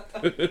dick.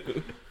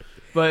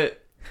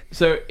 But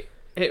so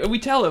we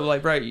tell him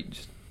like, bro, you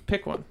just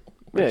pick one.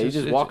 Yeah, you It's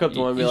just walk up to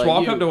one and be you just like,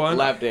 walk "You, up to one.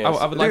 lap dance."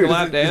 I would like Dude, a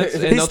lap dance,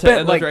 and he they'll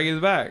spent, like- drag you to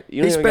the back. You He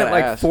don't even spent gotta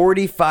like ask.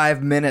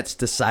 45 minutes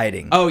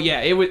deciding. Oh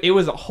yeah, it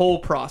was a whole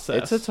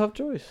process. It's a tough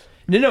choice.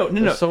 No.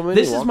 There's so many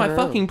This is walking my around.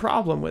 fucking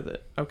problem with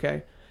it.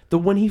 Okay,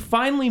 when he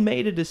finally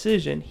made a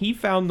decision, he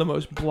found the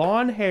most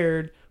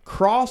blonde-haired,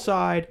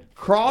 cross-eyed,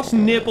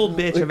 cross-nippled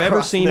bitch I've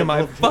ever seen in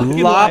my fucking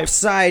life.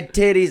 Lopside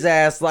titties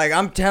ass. Like,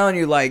 I'm telling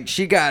you, like,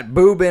 she got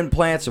boob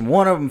implants and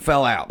one of them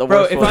fell out. The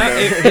Bro, worst if one,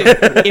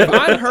 man. if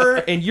I'm her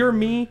and you're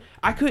me,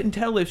 I couldn't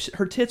tell if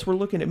her tits were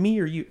looking at me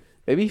or you.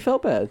 Maybe he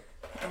felt bad.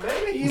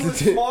 Maybe he was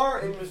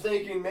smart and was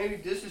thinking maybe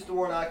this is the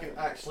one I can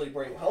actually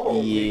bring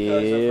home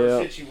because of Yeah.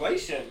 her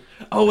situation.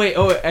 Oh wait,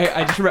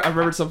 I just I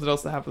remembered something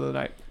else that happened the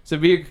night. So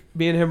me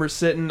and him are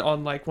sitting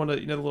on like one of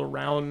the little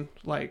round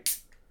like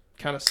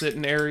kind of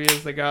sitting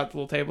areas. They got the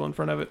little table in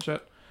front of it. And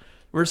shit.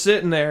 We're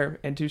sitting there,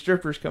 and two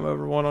strippers come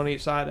over, one on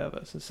each side of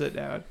us, and sit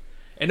down.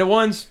 And the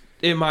one's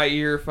in my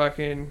ear,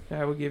 fucking,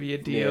 I will give you a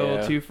deal,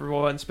 Yeah. 2 for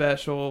 1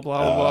 special,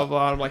 blah blah blah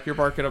blah. I'm like, you're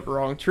barking up the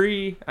wrong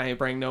tree. I ain't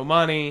bring no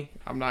money.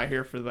 I'm not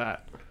here for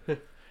that.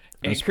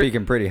 You're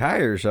speaking pretty high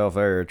of yourself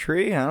there. A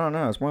tree? I don't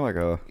know. It's more like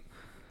a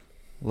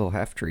little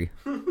half tree.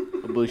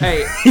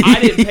 Hey, I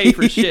didn't pay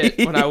for shit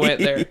when I went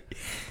there.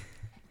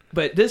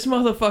 But this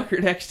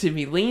motherfucker next to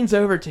me leans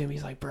over to me.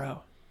 He's like, bro,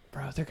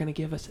 they're going to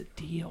give us a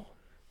deal.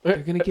 They're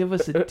going to give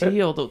us a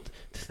deal. They'll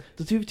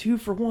do 2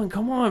 for 1.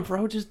 Come on,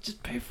 bro.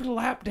 Just pay for the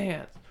lap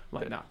dance. I'm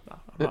like, nah,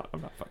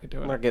 I'm not fucking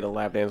doing I'm it. not getting a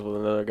lap dance with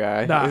another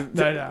guy.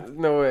 Nah.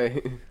 No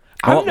way.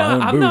 I want my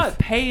own I'm booth. not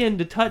paying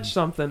to touch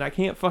something I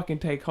can't fucking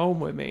take home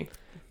with me.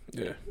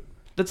 Yeah.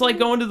 That's like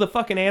going to the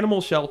fucking animal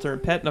shelter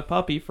and petting a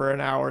puppy for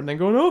an hour and then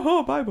going,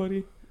 oh, bye,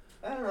 buddy.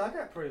 I don't know. I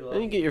got pretty low.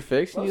 Then you get your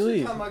fix and Most you of the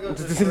leave. time I go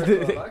to the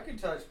strip club, I can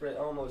touch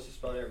almost just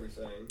about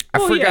everything. I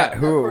Well, forgot yeah,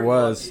 who I'm it pretty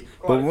was, lucky.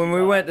 but Quite when we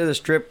surprised. went to the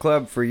strip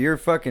club for your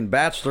fucking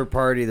bachelor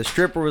party, the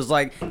stripper was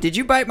like, "Did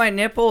you bite my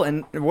nipple?"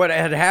 And what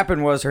had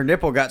happened was her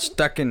nipple got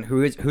stuck in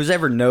whose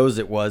ever nose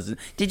it was.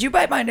 Did you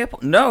bite my nipple?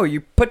 No,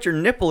 you put your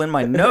nipple in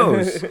my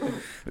nose.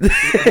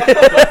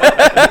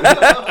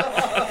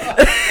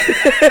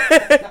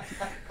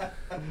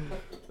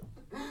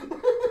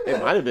 It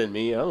might have been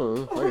me. I don't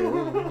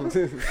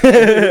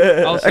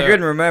know. Also, I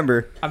couldn't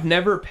remember. I've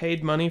never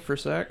paid money for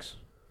sex,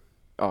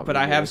 Oh, but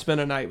I man. have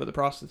spent a night with a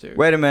prostitute.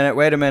 Wait a minute.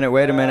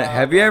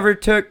 Have you ever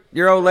took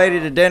your old lady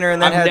to dinner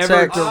and then I've had never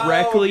sex?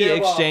 directly I don't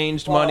give a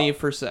exchanged fuck. money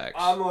for sex.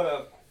 I'm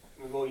gonna.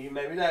 Well, you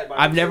maybe that. but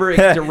I've I'm never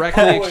sure-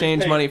 directly Always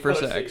exchanged paid money for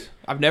pussy. sex.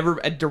 I've never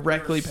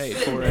directly paid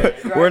for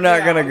it. We're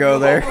not gonna go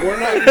there. We're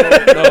not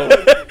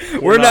no,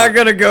 We're not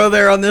gonna go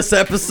there on this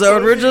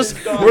episode.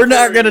 We're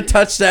not gonna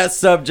touch that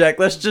subject.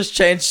 Let's just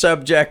change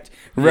subject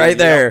right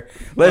there.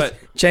 Let's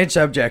change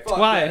subject. Fuck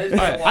Why? that, it's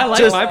Why? been a I while. like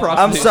Just, my prostitute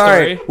I'm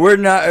sorry. story. We're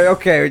not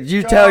okay.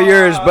 You tell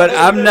yours, but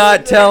I'm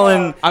not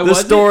telling I the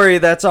wasn't- story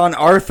that's on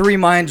our three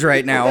minds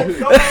right now.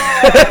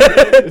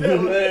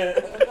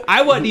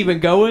 I wasn't even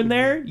going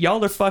there.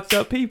 Y'all are fucked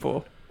up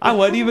people. I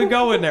wasn't even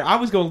going there. I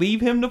was gonna leave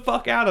him the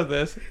fuck out of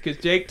this because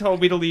Jake told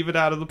me to leave it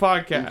out of the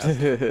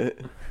podcast.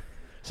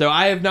 So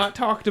I have not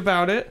talked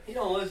about it, You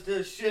don't listen to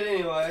this shit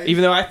anyway.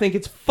 even though I think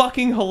it's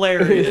fucking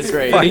hilarious. It's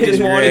great. He just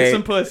Fucking wanted great.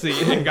 some pussy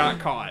and got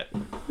caught.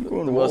 The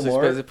most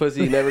expensive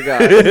pussy you never got.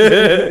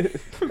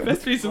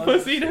 Best piece of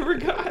pussy he never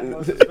got.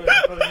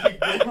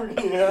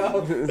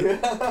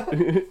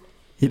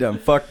 He done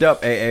fucked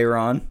up, AA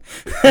Ron.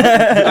 All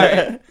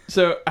right.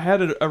 So I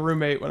had a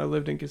roommate when I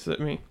lived in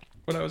Kissimmee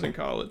when I was in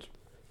college,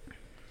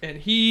 and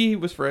he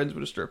was friends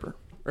with a stripper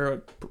or a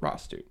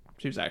prostitute.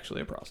 She was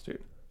actually a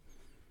prostitute.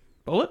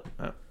 Bullet?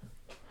 Oh.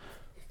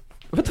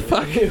 What the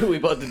fuck? We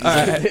both did the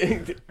All same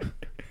right. thing.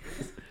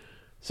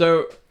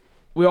 So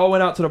we all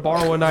went out to the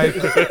bar one night.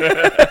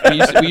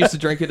 we used to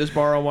drink at this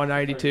bar on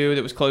 192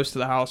 that was close to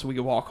the house, so we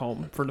could walk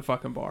home from the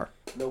fucking bar.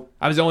 Nope.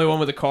 I was the only one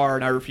with a car,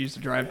 and I refused to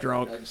drive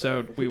drunk,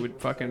 so we would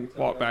fucking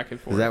walk back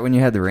and forth. Is that when you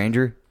had the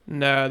Ranger?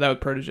 No, that was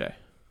Protege.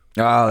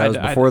 Oh, that was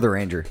I- before the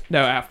Ranger. No,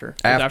 after. It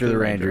was After the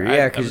Ranger. I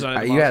Yeah, was because on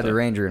it you had Mazda. the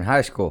Ranger in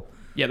high school.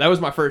 Yeah, that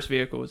was my first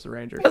vehicle, was the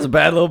Ranger. That was a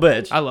bad little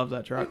bitch. I love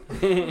that truck.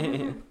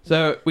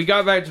 So we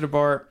got back to the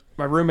bar.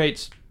 My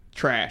roommate's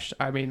trashed.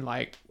 I mean,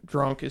 like,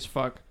 drunk as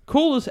fuck.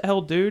 Cool as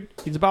hell, dude.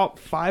 He's about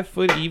 5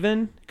 foot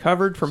even,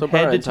 covered from So head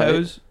to Brian's height.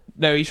 toes.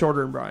 No, he's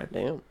shorter than Brian.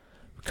 Damn. I'm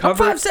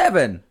Covered,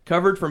 5'7".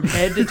 covered from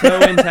head to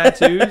toe in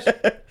tattoos,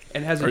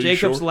 and has a Are you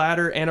Jacob's sure?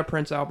 ladder and a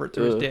Prince Albert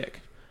through his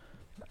dick.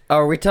 Oh,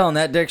 are we telling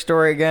that dick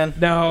story again?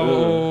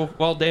 No,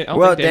 well, I don't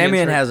Well, think Damien's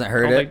Damien heard- hasn't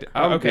heard I don't it. think-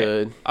 I'm okay,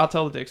 good. I'll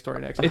tell the dick story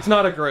next. It's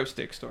not a gross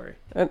dick story.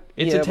 It's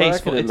Yeah, a but I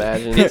tasteful. can It's,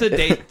 imagine. it's a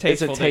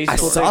tasteful. dick I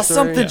tasteful story. saw story?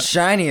 something Yeah.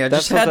 shiny. I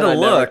That's just had to something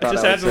I never look. thought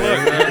Just I had to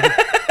would look.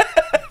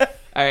 say.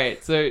 All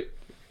right, so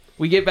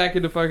we get back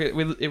into fucking.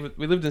 We lived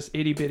in this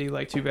itty bitty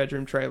like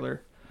 2-bedroom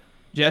trailer.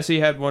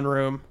 Jesse had one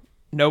room.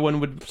 No one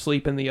would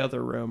sleep in the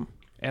other room,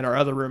 and our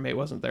other roommate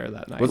wasn't there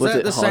that night. Was Was that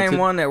it the same haunted?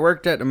 one that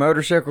worked at the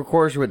motorcycle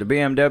course with the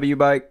BMW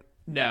bike?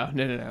 No.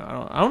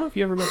 I don't know if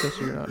you ever met this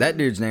or not. That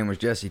dude's name was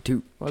Jesse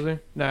too. Was he?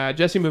 Nah,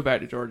 Jesse moved back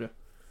to Georgia.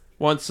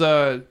 Once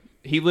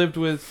he lived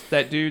with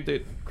that dude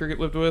that Cricket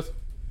lived with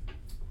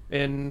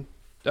in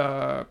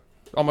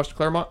almost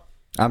Claremont.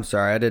 I'm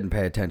sorry, I didn't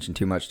pay attention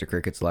too much to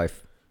Cricket's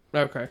life.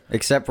 Okay.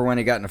 Except for when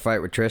he got in a fight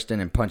with Tristan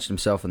and punched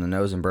himself in the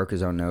nose and broke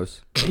his own nose.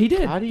 He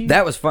did. How do you?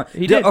 That was fun.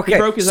 He did. He Okay,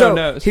 broke his so own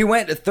nose. He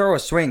went to throw a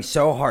swing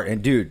so hard,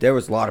 and dude, there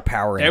was a lot of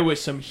power in There it.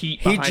 was some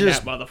heat He behind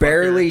just that motherfucker.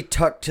 barely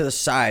tucked to the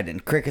side,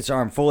 and Cricket's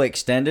arm fully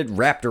extended,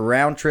 wrapped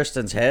around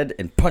Tristan's head,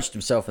 and punched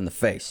himself in the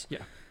face. Yeah.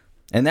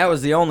 And that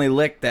was the only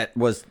lick that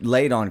was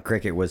laid on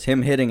Cricket, was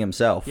him hitting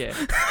himself. Yeah.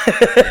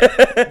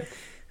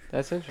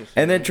 That's interesting.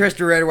 And then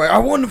Tristan ran away. I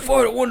won the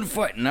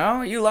fight.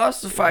 No, you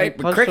lost the fight,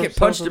 but punched Cricket himself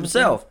punched in the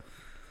himself.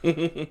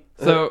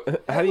 So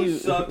How do you?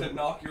 suck to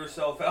knock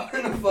yourself out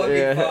in a fucking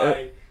Yeah.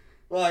 fight?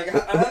 Like,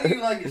 how do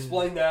you like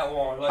explain that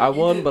one? Like, I you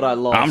won, did- but I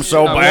lost. I'm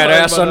so I won,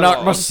 badass, but I I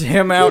knocked lost.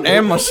 him out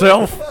and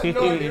myself.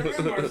 No, you ripped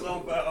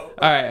myself out.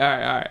 all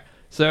right.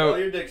 So Tell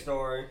your dick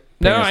story.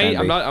 no, Penis I ain't,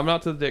 envy. I'm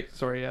not to the dick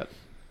story yet.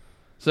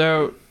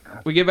 So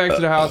we get back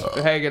to the house,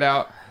 hang it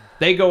out.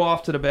 They go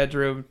off to the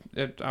bedroom.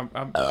 You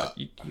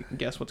can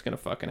guess what's gonna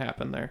fucking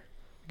happen there.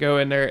 Go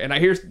in there, and I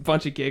hear a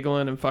bunch of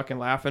giggling and fucking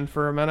laughing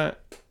for a minute,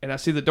 and I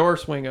see the door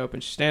swing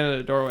open. She's standing in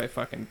the doorway,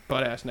 fucking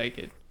butt ass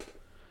naked,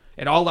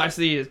 and all I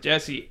see is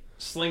Jesse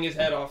sling his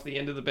head off the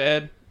end of the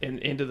bed and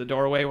into the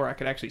doorway where I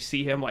could actually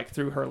see him like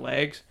through her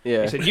legs.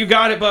 Yeah. He said, "You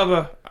got it,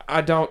 Bubba. I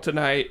don't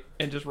tonight,"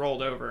 and just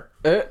rolled over.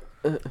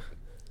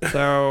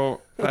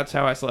 So that's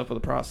how I slept with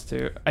a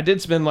prostitute. I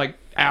did spend like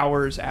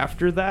hours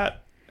after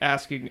that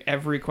asking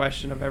every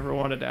question I've ever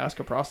wanted to ask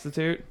a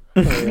prostitute.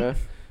 Yeah.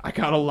 I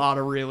got a lot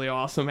of really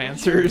awesome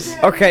answers.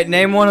 Okay,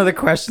 name one of the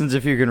questions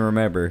if you can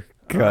remember.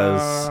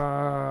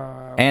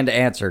 Uh, And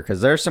answer,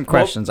 because there's some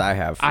questions I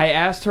have. I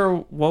asked her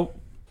what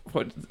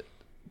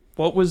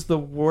What was the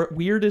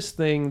weirdest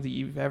thing that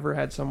you've ever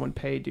had someone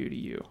pay do to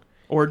you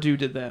or do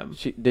to them?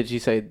 Did she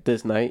say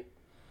this night?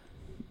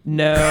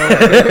 No.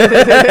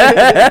 That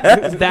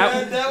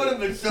would have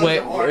been such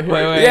a hard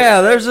wait.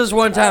 Yeah, there's this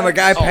one time a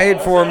guy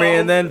paid for me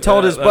and then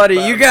told his buddy,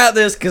 "You got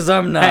this, cause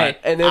I'm not." Hey,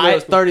 And then it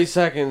was 30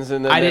 seconds,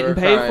 and then I they didn't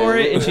were pay crying. for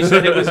it, and she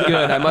said it was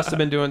good. I must have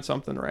been doing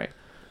something right.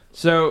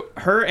 So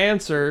her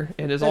answer,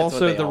 and is That's what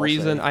also they the all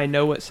reason say. I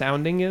know what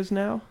sounding is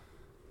now.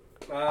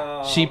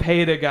 Oh. She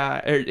paid a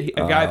guy, or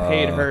a guy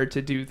paid her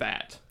to do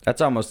that.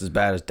 That's almost as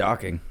bad as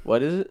docking.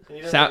 What is it?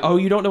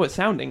 You don't know what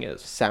sounding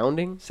is?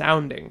 Sounding?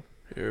 Sounding.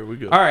 Here we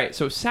go. All right,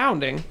 so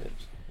sounding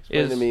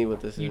Explain is to me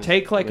what this you is.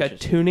 take like a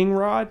Richardson. tuning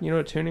rod. You know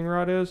what a tuning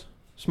rod is?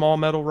 Small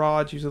metal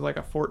rods, usually like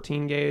a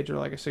 14 gauge or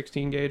like a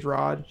 16 gauge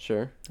rod.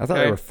 Sure. I thought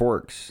Okay. they were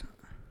forks.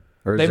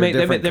 Or is They there make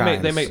different they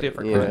kinds? make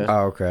different Yeah. kinds. Oh,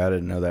 okay. I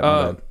didn't know that.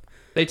 My bad.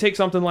 They take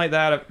something like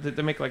that.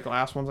 They make like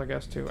glass ones, I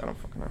guess, too. I don't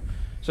fucking know.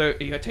 So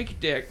you gotta take your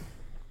dick,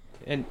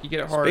 and you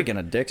get it hard. Speaking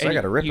of dicks, and I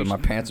got a rip in my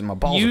pants and my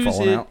balls are use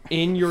falling it out.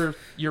 in your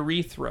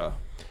urethra,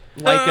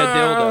 like a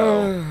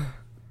dildo,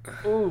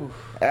 Ooh.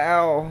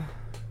 Ow.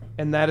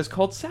 and that is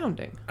called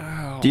sounding.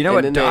 Do you know And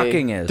what then they-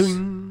 docking is?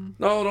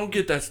 No, don't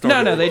get that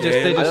started. No, they just-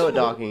 again. they I just- know what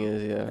docking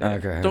is, yeah.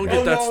 Okay. Don't okay.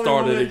 get that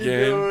started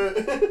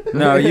again.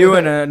 No, you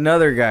and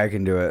another guy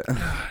can do it. All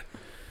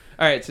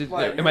right, so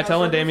Wait, am I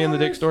telling Damien the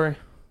dick story?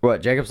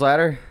 What, Jacob's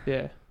Ladder?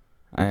 Yeah.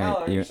 I Oh,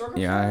 ain't, you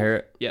circumcised? want to hear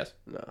it? Yes.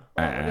 No.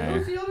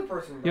 Who's the other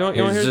person? You don't-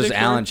 It wanna was hear the just dick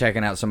story? Alan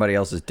checking out somebody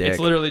else's dick. It's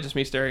literally just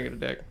me staring at a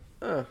dick.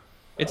 Oh.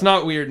 It's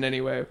not weird in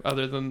any way,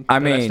 other than I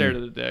that I mean- stared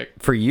at a dick.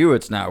 For you,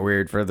 it's not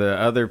weird. For the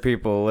other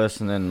people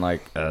listening,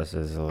 like us,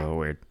 it's a little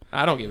weird.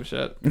 I don't give a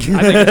shit. I think it's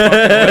fucking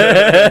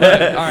weird.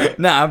 But, all right.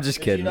 No, I'm just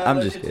If kidding. you not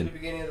I'm just listen to the kidding.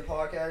 beginning of the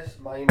podcast,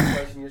 my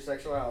question your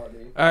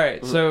sexuality. All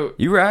right, so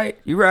You right.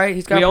 You right.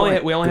 He's got we a only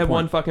point. we only Good have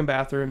one point. fucking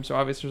bathroom, so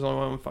obviously there's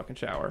only one fucking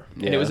shower,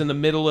 and it Yeah. was in the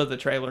middle of the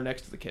trailer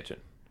next to the kitchen.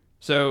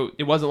 So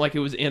it wasn't like it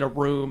was in a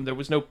room. There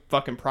was no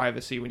fucking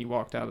privacy when you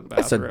walked out of the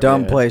bathroom. That's a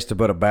dumb Yeah. place to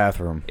put a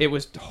bathroom. It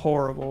was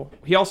horrible.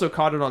 He also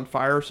caught it on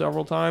fire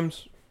several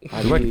times,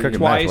 How He wasn't do cooking you-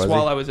 twice was he?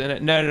 while I was in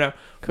it. No.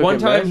 Cooking One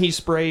time meth? he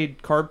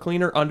sprayed carb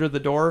cleaner under the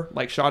door,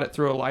 like shot it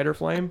through a lighter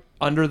flame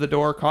under the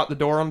door, caught the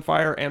door on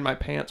fire and my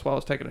pants while I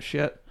was taking a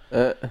shit.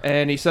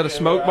 And he set a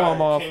smoke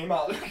bomb off. Came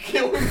out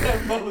killing that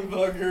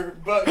motherfucker,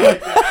 but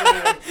like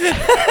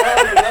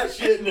that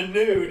shit in the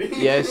nude.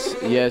 Yes.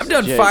 I've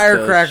done Jake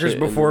firecrackers does shit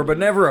before, in- but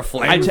never a I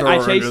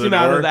flamethrower. chased under him the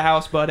out door. of the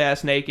house butt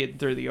ass naked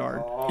through the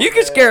yard. You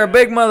can scare a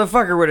big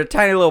motherfucker with a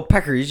tiny little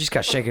pecker. You just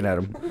got shaking at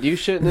him. Do you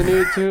shit in the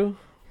nude too?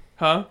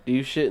 Huh? Do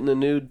you shit in the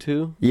nude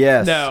too?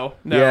 Yes. No.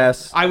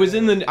 Yes. I was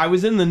in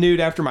the nude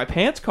after my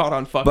pants caught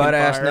on fucking Butt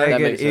ass fire. That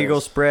naked, makes sense.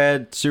 eagle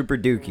spread, super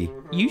dookie.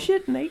 You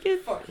shit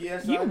naked? Fuck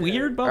yes, You I did.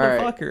 weird right.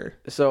 motherfucker.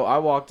 So I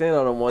walked in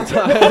on him one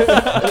time.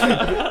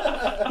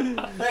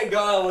 Thank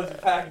God I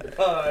wasn't packing the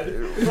pod.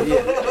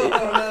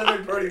 That would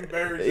be pretty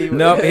embarrassing.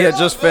 Nope, he had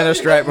just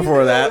finished right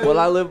before that. When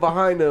I lived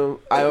behind him,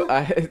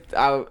 I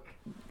That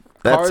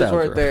cars sounds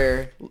weren't right.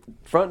 there.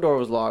 Front door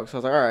was locked, so I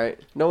was like, all right,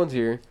 no one's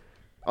here.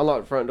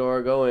 Unlock the front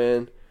door, go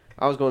in.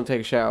 I was going to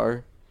take a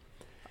shower.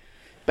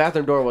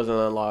 Bathroom door wasn't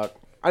unlocked.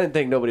 I didn't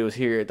think nobody was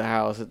here at the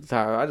house at the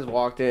time. I just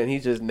walked in.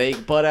 He's just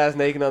naked, butt ass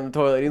naked on the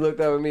toilet. He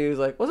looked up at me. He was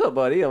like, "What's up,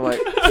 buddy?" I'm like,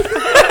 "Well,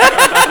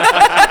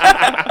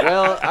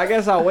 I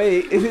guess I'll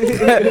wait."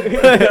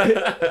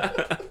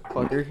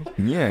 Fucker.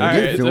 Yeah, All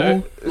you right,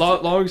 do.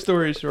 so, long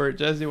story short,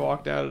 Jesse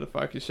walked out of the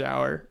fucking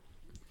shower,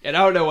 and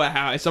I don't know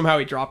how. Somehow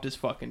he dropped his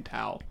fucking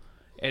towel,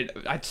 and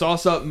I saw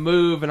something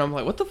move, and I'm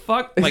like, "What the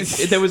fuck?" Like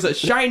there was a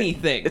shiny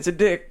thing. It's a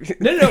dick.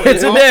 No,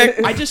 It's a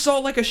dick. I just saw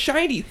like a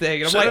shiny thing,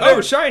 and I'm Shut like, up.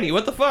 "Oh, shiny!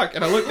 What the fuck?"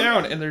 And I look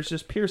down, and there's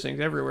just piercings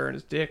everywhere in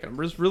his dick. And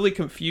I'm just really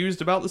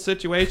confused about the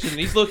situation. And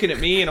he's looking at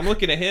me, and I'm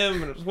looking at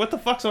him, and what the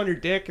fuck's on your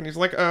dick? And he's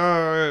like,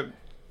 a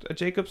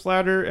Jacob's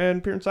Ladder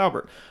and Prince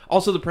Albert.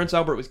 Also, the Prince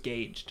Albert was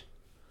gauged.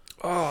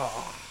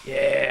 Oh,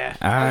 Yeah,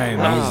 I'm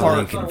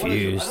Wow. easily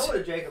confused. I know what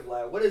a Jacob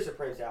lad. What is a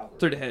Prince Albert?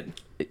 through the head.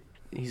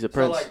 He's a So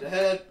prince. like the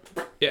head.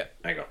 Yeah,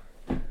 hang on.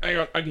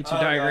 I'll get you a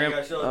Oh, diagram. God,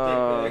 you gotta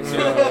show the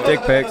dick Dick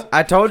pics. pics.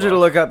 I told you to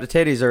look up the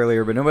titties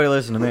earlier, but nobody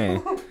listened to me.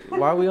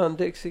 Why are we on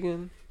dicks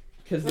again?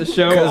 Because the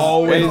show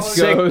always It's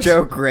sick goes.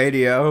 joke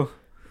radio.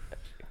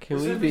 Can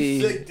This we would be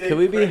be? sick dick Can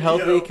we be radio.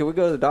 healthy? Can we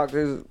go to the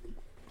doctor's?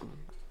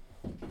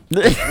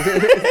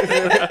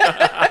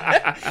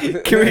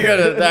 Can we go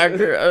to the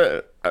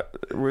doctor?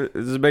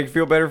 Does it make you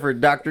feel better for a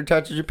doctor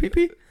touches your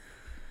pee-pee?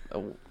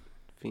 A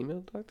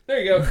female doctor? There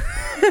you go.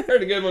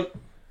 Heard a good one.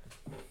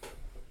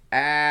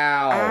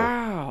 Ow.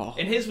 Ow!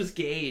 And his was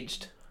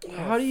gauged.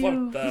 How do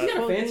you? fuck He's that.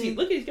 got a fancy.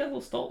 Look, he's got a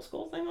little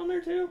skull thing on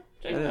there too.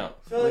 Check it Yeah. out.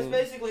 So it's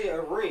basically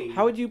a ring.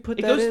 How would you put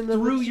It that goes in the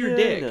through your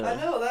vagina? dick. I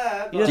know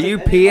that. Do but- Do you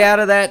and pee if I- out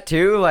of that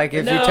too? Like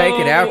if you No. take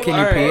it out, can you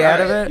Alright, pee out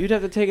of alright. it? You'd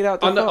have to take it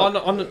out. On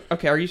the.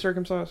 Okay, are you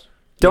circumcised?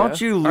 Don't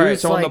Yeah. you lose All right,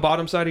 so on the like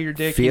bottom side of your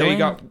dick, you know you feeling?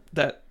 got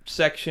that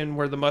section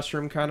where the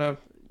mushroom kind of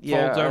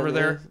folds I over mean,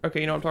 there.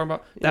 Okay, you know what I'm talking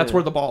about? That's Yeah.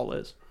 where the ball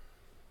is.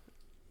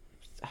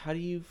 How do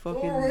you Oh,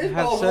 fucking his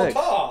have ball's sex?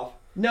 on top.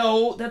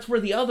 No, that's where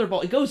the other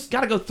ball. It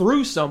gotta go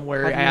through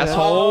somewhere, How do you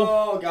asshole.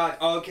 Oh God.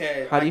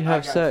 Okay. How do you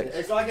have got sex?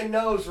 It's like a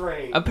nose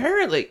ring.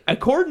 Apparently,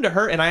 according to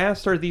her, and I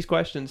asked her these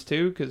questions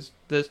too, because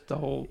the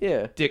whole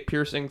Yeah. dick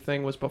piercing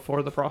thing was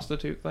before the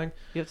prostitute thing.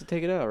 You have to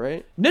take it out,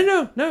 right?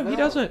 No, he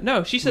doesn't.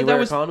 No, she said You that wear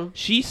a was. condom?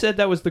 She said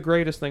that was the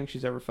greatest thing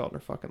she's ever felt in her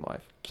fucking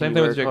life. Can Same you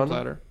thing wear with a Jacob's condom?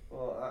 ladder.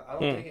 Well, I don't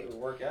think it would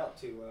work out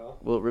too well.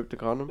 Will it rip the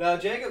condom? No,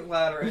 Jacob's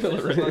ladder is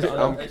just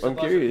I'm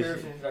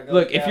curious.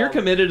 Look, if you're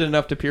committed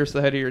enough to pierce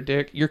the head of your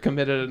dick, you're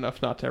committed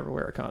enough not to ever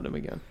wear a condom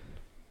again.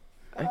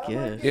 I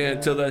guess. Yeah,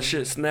 until that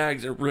shit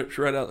snags and rips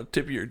right out the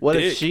tip of your What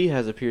dick. if she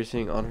has a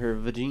piercing on her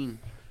vagina?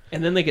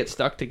 And then they get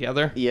stuck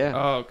together. Yeah.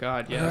 Oh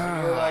God, yes.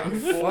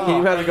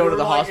 You have to go to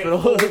the hospital.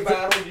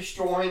 Battle,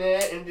 destroying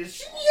it, and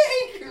just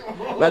yank.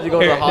 Imagine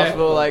going to the Here,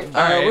 hospital like, all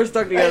right, right. we're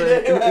stuck And then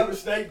he'll together. have a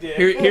snake dick.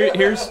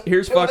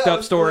 Here's fucked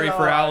up story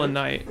for eye. Alan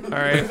Knight. All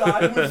right, His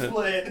eye was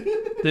split.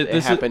 It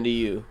this happened to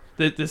you.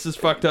 this is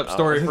fucked up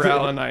story for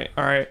Alan Knight.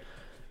 All right,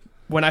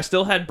 when I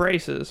still had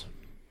braces,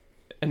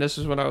 and this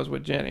is when I was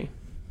with Jenny.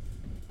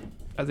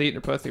 I was eating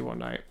her pussy one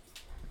night,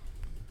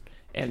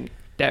 and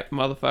that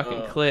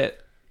motherfucking clit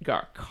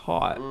got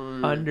caught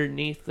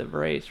underneath the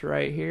brace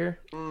right here,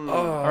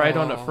 right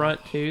on the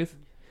front tooth.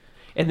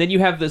 And then you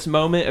have this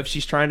moment of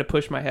she's trying to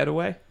push my head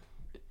away,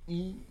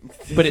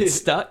 but it's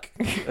stuck.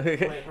 Wait,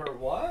 her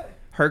what?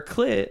 Her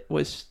clit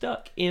was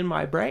stuck in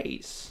my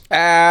brace.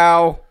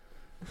 Ow.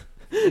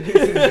 So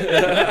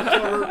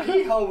her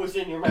pee hole was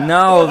in your mouth.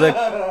 No, the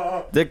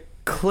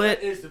That clit.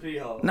 is the pee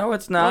hole. No,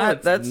 it's not.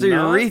 it's That's the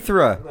not.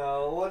 urethra.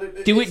 No,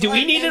 what Do we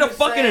need a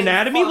fucking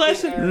anatomy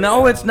lesson?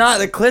 No, it's not.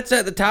 The clit's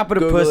at the top of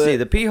the Google pussy. it.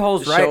 The pee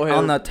hole's Show right him.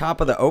 on the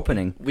top of the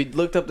opening. We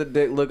looked up the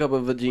dick, look up a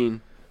vagina.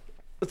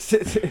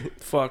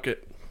 Fuck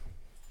it.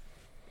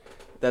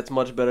 That's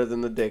much better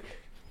than the dick.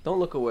 Don't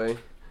look away.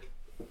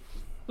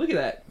 Look at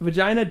that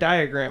vagina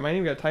diagram. I ain't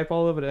even got to type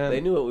all of it in. They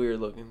knew what we were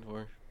looking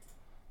for.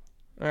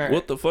 All right.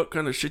 What the fuck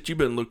kind of shit you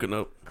been looking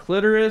up?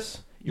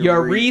 Clitoris,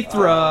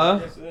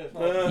 urethra,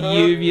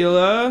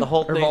 uvula, The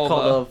whole or thing's vulva,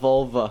 called a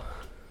vulva.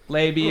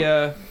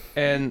 labia,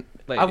 and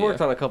labia. I've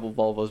worked on a couple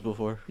vulvas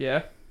before.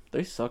 Yeah.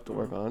 They suck to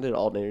work on. I did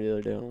all day the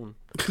other day on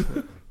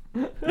one.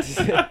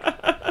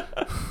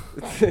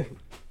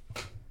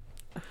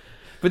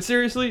 But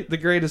seriously, the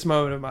greatest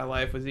moment of my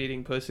life was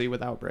eating pussy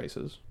without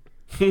braces.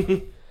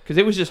 Because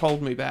it was just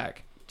holding me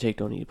back. Jake,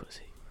 don't eat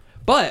pussy.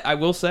 But I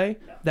will say,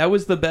 that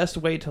was the best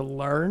way to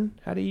learn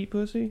how to eat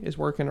pussy, is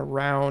working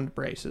around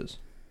braces.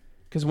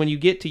 Because when you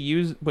get to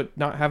use, but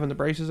not having the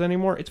braces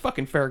anymore, it's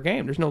fucking fair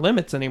game. There's no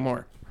limits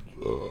anymore.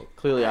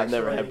 Clearly, I've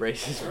never had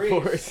braces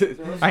before.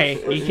 Hey,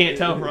 you can't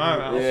tell from my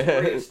mouth. Yeah.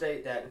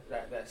 Restate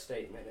that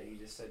statement that you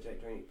just said.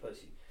 Jake don't eat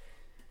pussy.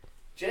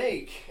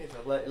 Jake is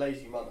a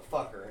lazy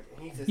motherfucker.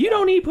 And he's just You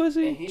don't eat and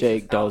pussy? he's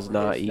Jake just does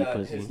not outraged eat at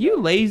pussy. his You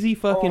nut. lazy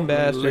fucking Oh,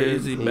 bastard.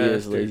 lazy He is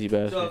bastard. lazy So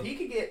bastard. if he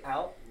could get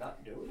out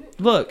not doing it,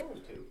 Look, he's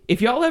going to.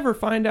 if y'all ever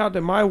find out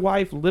that my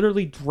wife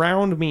literally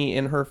drowned me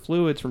in her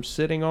fluids from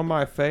sitting on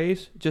my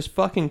face, just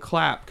fucking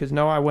clap, because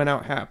no, I went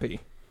out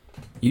happy.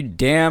 You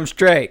damn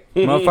straight.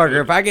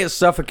 Motherfucker, if I get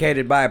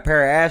suffocated by a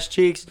pair of ass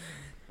cheeks,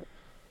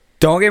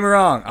 don't get me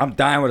wrong, I'm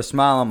dying with a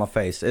smile on my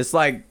face. It's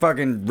like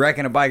fucking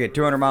wrecking a bike at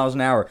 200 miles an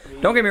hour.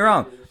 Don't get me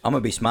wrong, I'm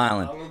going to be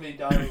smiling. I'm gonna be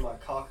dying with my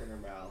cock in her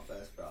mouth.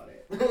 That's about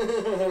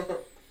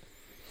it.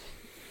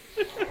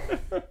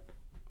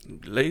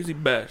 Lazy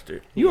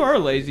bastard. You are a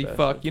lazy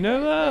fuck, you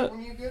know that?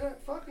 When you get it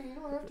fucking, you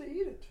don't have to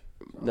eat it.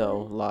 No,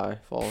 lie,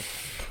 false.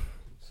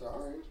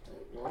 Sorry.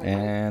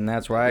 And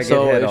that's why I get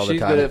So head if all the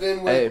she's time. good I've at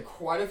been with hey,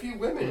 quite a few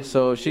women.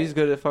 so if she's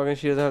good at fucking,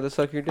 she doesn't have to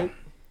suck your dick.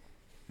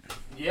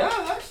 Yeah,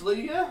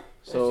 actually, yeah.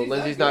 So She's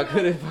Lindsay's that not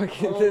good at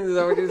fucking. Is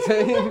that what you're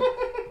saying?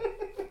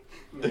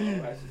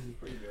 No, actually, she's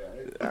pretty good at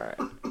it. All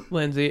right.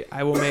 Lindsay,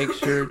 I will make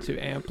sure to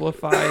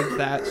amplify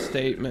that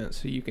statement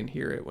so you can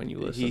hear it when you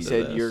listen He to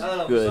said this. you're I don't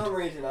know. good. For some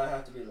reason, I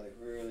have to be like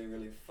really,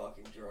 really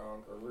fucking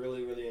drunk or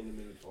really, really in the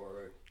mood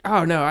for it.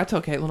 Oh, no, I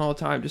tell Caitlin all the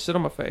time, just sit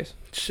on my face.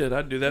 Shit,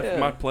 I'd do that Yeah. for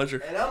my pleasure.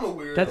 And I'm a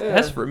weirdo.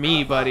 That's for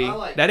me, buddy. I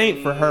like That ain't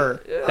for clean.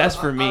 her. Yeah. That's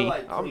for me.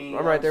 I'm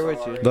right there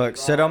with you. Look,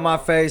 sit on my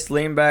face,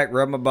 lean back,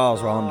 rub my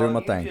balls while I'm doing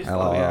my thing.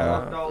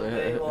 Hello. All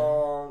day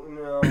long.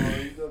 No,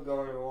 you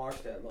go and wash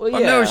that. Well, Oh,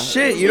 no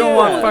shit. You don't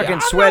want Yeah. fucking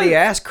I'm sweaty not-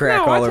 ass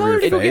crack no, all I tell over her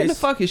your to go get in the face.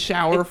 fucking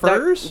shower That-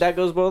 first. That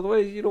goes both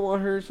ways. You don't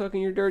want her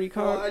sucking your dirty No,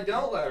 cock. I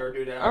don't let her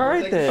do that. All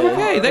right, Take then. a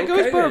Okay, that goes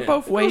Okay, then.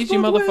 both ways, goes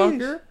you both motherfucker.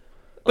 ways.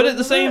 But Other at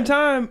the than same that.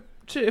 time,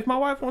 shit, if my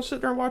wife wants to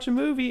sit there and watch a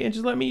movie and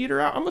just let me eat her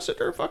out, I'm gonna sit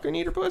there and fucking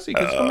eat her pussy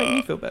because it's gonna make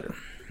me feel better.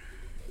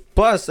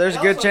 Plus, there's a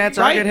good Also, chance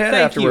right? I'll get head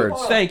Thank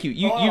afterwards. You. Thank you.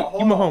 You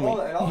my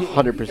homie.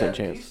 100%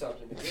 chance. I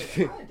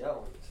don't,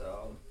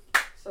 so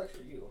sucks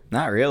for you.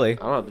 Not really. I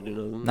don't have to do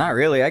nothing. Not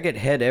really. I get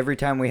head every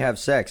time we have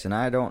sex, and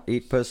I don't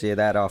eat pussy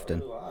that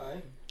often. So do I.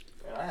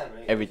 And I haven't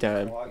eaten Every for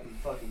time. a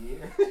fucking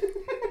year.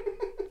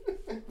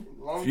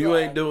 Long If you time.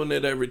 ain't doing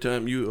it every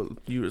time, you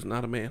is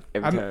not a man.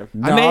 Every I'm- time.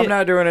 No, made I'm it-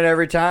 not doing it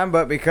every time,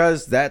 but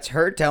because that's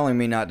her telling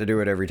me not to do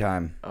it every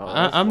time. Oh,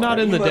 I'm not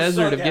in the You must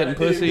desert suck of at getting it,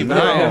 dude. pussy, No.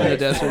 but I am in the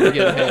desert of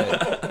getting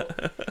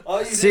head. All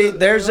all you See, do is-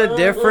 there's a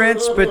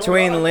difference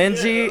between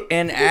Lindsay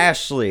and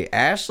Ashley.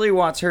 Ashley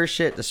wants her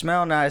shit to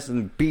smell nice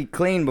and be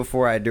clean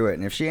before I do it.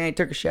 And if she ain't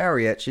took a shower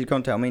yet, she's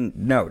gonna tell me,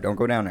 no, don't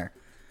go down there.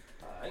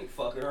 I ain't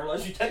fucking her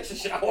unless she takes a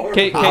shower.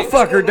 I'll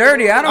fuck her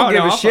dirty. I don't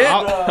give a shit.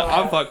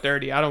 I'll fuck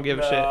dirty. I don't give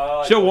a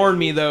No, shit. She'll warn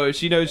me though if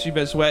she knows she's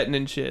been sweating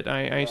and shit.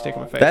 I ain't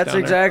sticking my face. That's down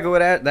there. exactly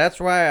that's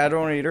why I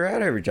don't eat her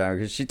out every time,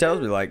 because she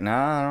tells me like,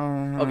 nah, I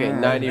don't. Okay,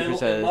 90% of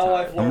the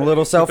time. I'm a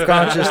little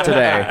self-conscious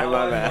today.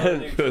 My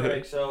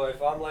bad. So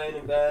if I'm laying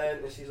in bed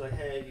and she's like,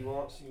 "Hey, you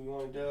want to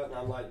do it?" and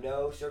I'm like,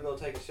 "No," she'll go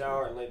take a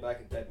shower and lay back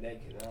in bed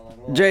naked. And I'm like,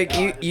 "Oh, Jake,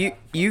 God,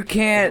 you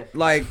can't,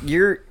 like,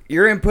 your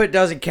input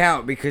doesn't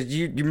count because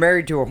you're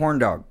married to a horn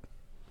dog.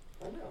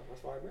 I know,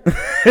 that's why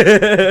I'm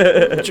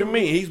married. What you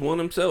mean? He's one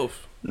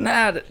himself.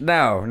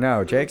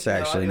 No, Jake's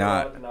actually No,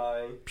 I not. do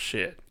deny.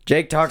 Shit.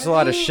 Jake talks a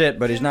lot of shit,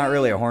 but To he's not me-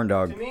 really a horn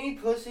dog. To me,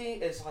 pussy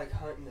is like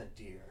hunting a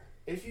deer.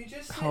 If you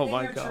just sit Oh in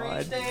my your tree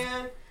God.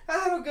 stand, I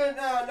have a good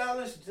now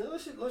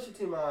listen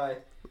to my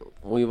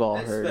We've all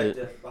heard it.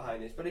 perspective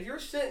behind this. But if you're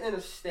sitting in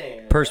a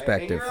stand,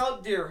 Perspective. right, and you're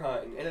out deer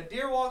hunting, and a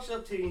deer walks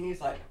up to you and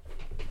he's like,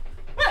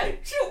 "Hey,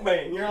 shoot me!"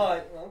 and you're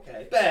like,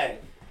 "Okay, bang."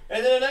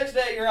 And then the next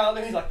day you're out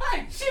there and he's like,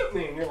 "Hey, shoot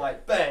me!" and you're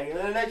like, "Bang!" And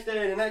then the next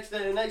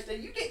day,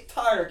 you get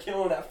tired of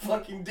killing that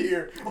fucking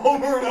deer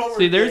over and over.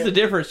 See, there's again. the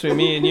difference between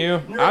me and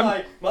you. You're I'm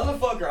like,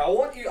 "Motherfucker, I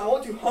want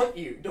to hunt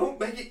you. Don't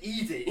make it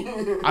easy."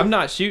 I'm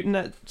not shooting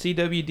that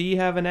CWD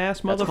having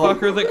ass That's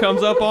motherfucker that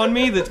comes up on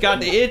me that's got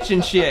the itch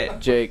and shit.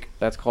 Jake,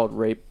 that's called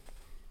rape.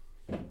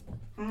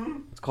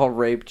 It's called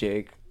rape,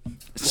 Jake.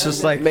 It's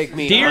just like, Make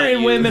me Deer hunt and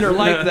you. women are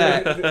like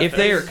that. If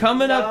they are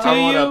coming up to I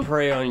wanna you,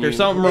 prey on you. there's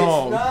something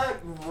wrong. It's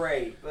not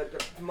rape,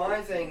 but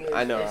my thing is,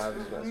 I know, is I was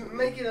messing with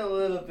make it a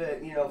little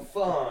bit,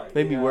 fun.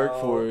 Made me work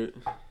for it.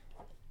 All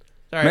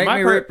right, make my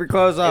me per- rip your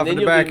clothes off then in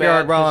the you'll be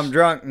backyard mad while 'cause- I'm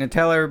drunk and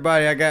tell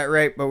everybody I got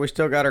raped, but we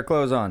still got our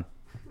clothes on.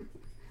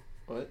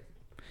 What?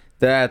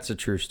 That's a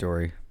true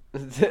story.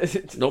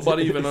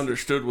 Nobody even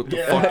understood what the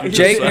Yeah. fuck you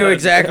Jake just knew said.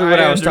 exactly what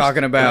I was underst-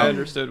 talking I about.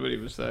 understood what he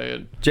was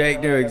saying. Jake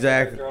knew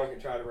exactly. Drunk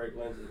and try to rape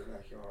Lindsay in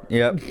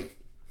the backyard.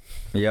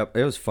 Yep,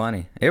 it was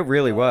funny. It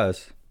really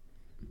was.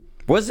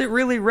 Was it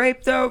really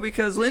rape, though?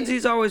 Because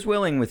Lindsay's always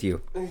willing with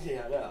you.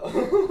 Yeah, I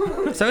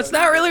know. So it's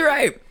not really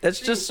rape. That's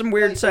just some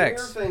weird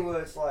sex. The weird thing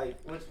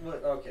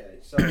was okay,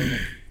 so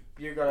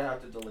you're gonna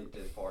have to delete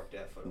this part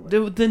definitely.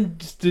 Then move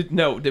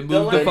the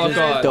Delete fuck this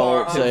on.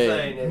 Don't part, I'm say it.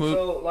 saying it. Move-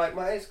 So like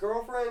my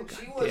ex-girlfriend,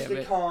 she was damn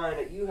the it. kind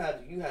that you had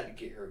to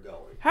get her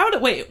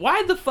going.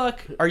 Why the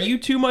fuck are you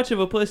too much of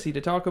a pussy to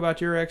talk about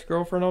your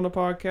ex-girlfriend on the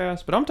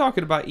podcast? But I'm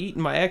talking about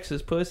eating my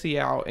ex's pussy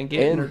out and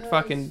getting And her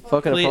fucking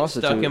fucking a clit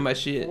prostitute. stuck in my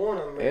shit. One,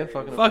 I'm married. And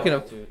fucking Fucking a-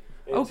 prostitute.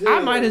 And Oh, two, I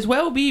might as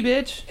well be,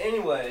 bitch.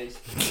 Anyways,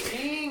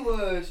 she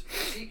was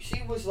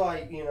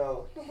like, come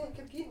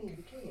get me if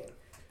you can.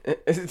 And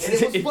it was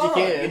If fun, you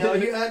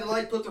can. you had to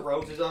like put the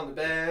roses on the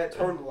bed,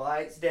 turn the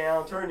lights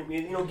down, turn the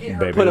music, get her.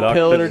 Baby, Put a lock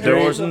pill in the her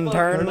drink. doors and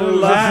turn the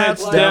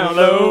lights lights down down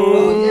low.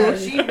 Oh, yeah, low.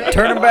 she made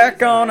Turn it them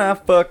back like- on, I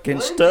fucking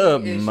Lindsay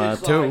stubbed is my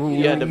just toe. like,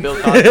 You had to build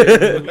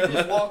confidence. You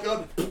just walk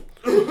up,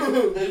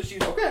 and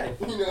she's okay,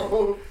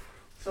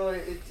 So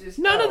it just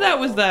None of that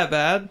was that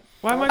bad.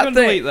 Why am I I going to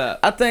think- delete that?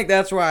 I think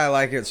that's why I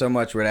like it so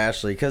much with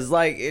Ashley, cause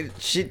like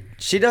she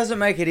doesn't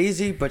make it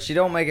easy, but she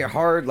don't make it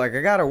hard. Like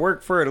I gotta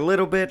work for it a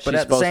little bit, but She's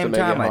at the supposed to same make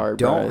it time I hard,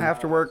 don't Brian. have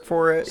to work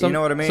for it. You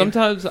know what I mean?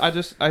 Sometimes I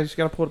just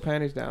gotta pull the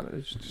panties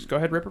down. Just go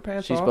ahead and rip her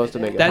pants She's off. supposed to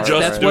make it That's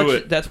hard. Just that's do what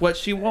it. that's what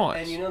she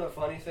wants. And you know the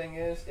funny thing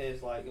is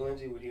like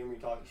Lindsay would hear me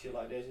talking shit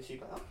like this, and she'd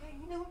go, "Okay,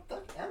 you know what?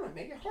 Fuck, I'm gonna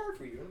make it hard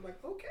for you." And I'm like,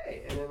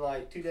 "Okay." And then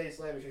like 2 days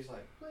later, she's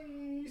like,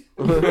 "Please."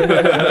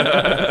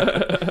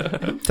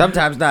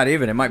 Sometimes not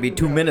even. It might be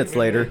 2 minutes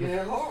later. Make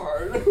it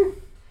hard.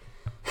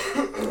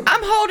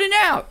 I'm holding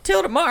out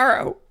till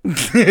tomorrow. No,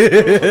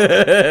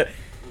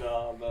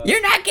 but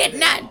You're not getting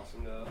none.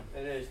 awesome, though.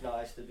 It is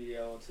nice to be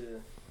able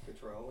to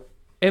control it.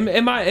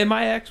 And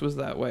my ex was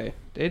that way.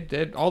 It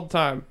did all the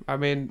time. I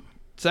mean,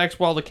 sex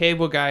while the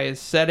cable guy is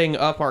setting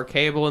up our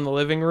cable in the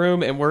living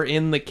room, and we're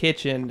in the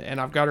kitchen, and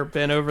I've got her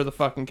bent over the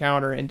fucking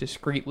counter and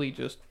discreetly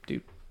just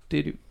do.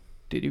 Dude,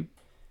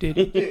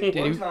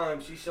 one time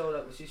she showed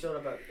up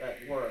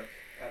at work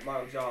at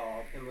my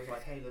job and was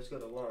like, "Hey, let's go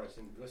to lunch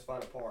and let's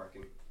find a park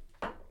and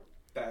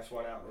bash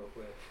one out real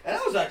quick." And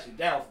I was actually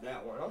down for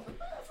that one. I was like,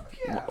 "Oh, fuck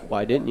yeah."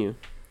 Why didn't you?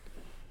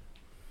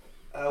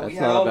 We That's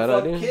had not a all bad the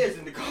fucking idea. kids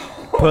in the car.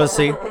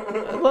 Pussy.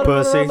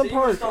 Pussy. So you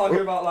was talking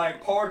about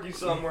like parking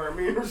somewhere, and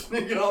me were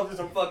sneaking off to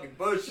some fucking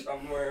bush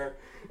somewhere.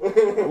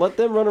 Let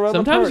them run around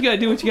Sometimes the you park. gotta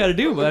do what you gotta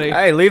do, buddy.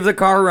 Hey, leave the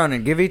car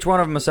running. Give each one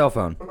of them a cell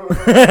phone. We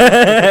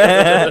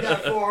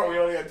got 4, we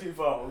only got 2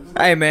 phones.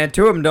 Hey, man,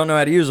 2 of them don't know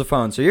how to use a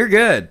phone, so you're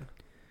good.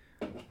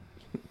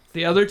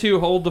 The other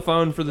 2 hold the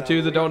phone for the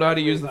 2 that don't know how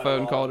to use the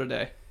phone. Call it a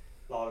day.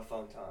 A lot of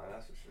fun time,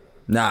 that's for sure.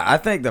 Nah, I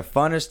think the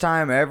funnest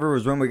time ever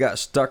was when we got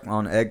stuck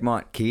on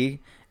Egmont Key,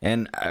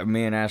 and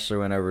me and Ashley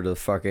went over to the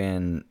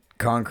fucking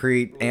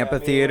concrete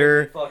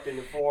amphitheater.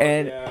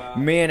 And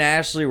me and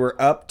Ashley were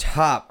up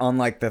top on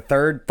like the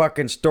 3rd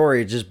fucking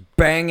story, just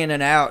banging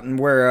it out, and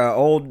where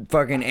old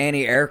fucking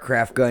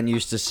anti-aircraft gun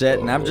used to sit,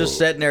 and I'm just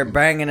sitting there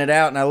banging it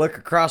out, and I look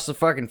across the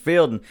fucking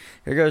field, and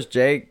here goes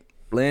Jake,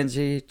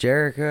 Lindsay,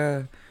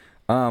 Jerica,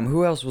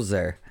 who else was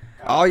there?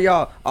 All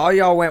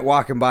y'all went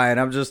walking by, and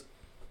I'm just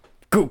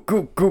go.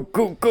 Hey,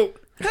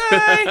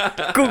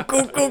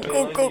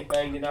 go. He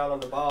banged it out on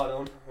the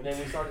bottom, and then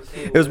we started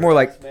seeing. It was more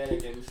like-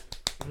 mannequins.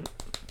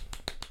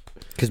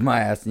 Cause my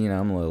ass,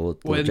 I'm a little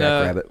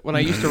jackrabbit. When I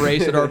used to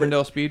race at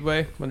Arbondale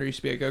Speedway, when there used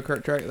to be a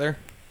go-kart track there,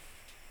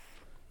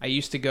 I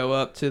used to go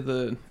up to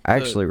the... I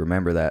actually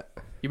remember that.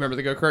 You remember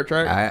the go-kart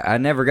track? I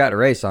never got to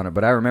race on it,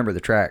 but I remember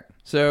the track.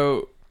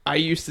 So I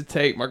used to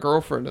take my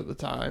girlfriend at the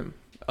time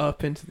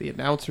up into the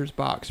announcer's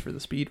box for the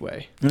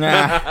Speedway.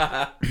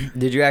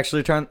 Did you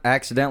actually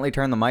accidentally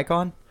turn the mic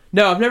on?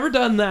 No, I've never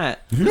done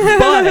that. But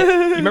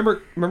you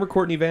remember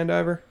Courtney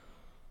Vandiver?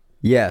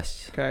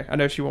 Yes. Okay, I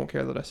know she won't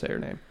care that I say her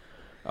name.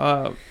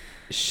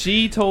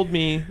 She told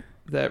me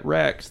that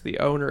Rex, the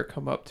owner,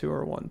 come up to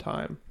her one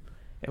time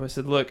and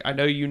said, "Look, I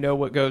know you know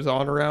what goes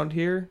on around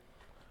here.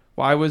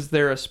 Why was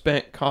there a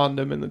spent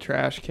condom in the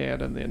trash can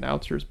in the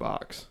announcer's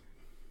box?"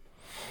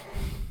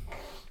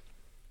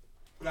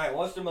 Alright,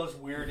 what's the most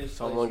weirdest?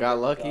 Someone place got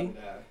you've lucky. gotten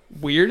at?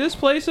 Weirdest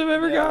place I've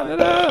ever gotten it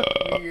like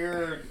at?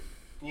 Weird,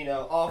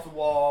 off the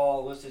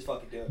wall. Let's just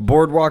fucking do it.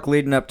 Boardwalk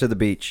leading up to the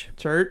beach.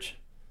 Church?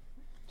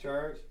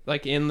 Church.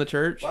 Like in the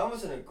church? Mine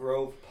was in a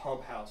Grove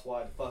pump house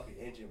while the fucking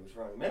engine was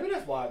running. Maybe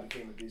that's why I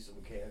became a diesel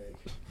mechanic.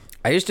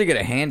 I used to get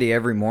a handy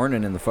every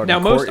morning in the fucking Now,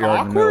 most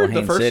courtyard in the middle of awkward, the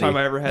Haines first City. time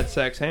I ever had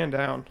sex, hand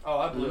down. Oh,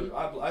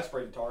 I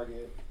sprayed the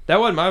target. That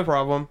wasn't my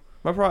problem.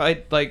 My problem,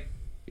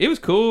 it was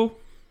cool.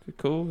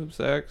 It was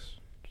sex.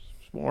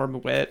 It's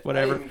warm, wet,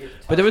 whatever. I didn't even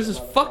get to But there touch was this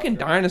the fucking motherfucker.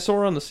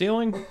 dinosaur on the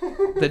ceiling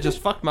that just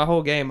fucked my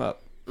whole game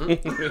up.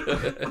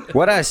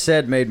 What I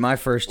said made my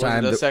first Was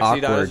time it a sexy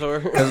awkward. dinosaur?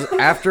 Because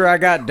after I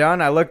got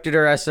done, I looked at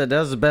her. I said, "That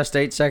was the best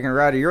 8-second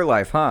ride of your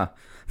life, huh?"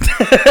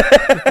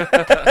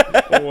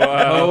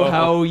 Oh,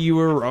 how you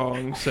were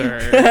wrong, sir.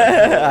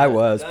 I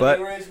was, but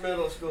Ridge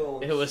Middle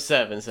School. It was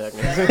 7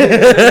 seconds.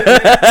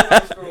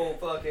 Middle school,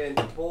 fucking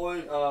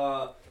boy,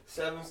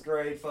 7th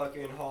grade,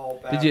 fucking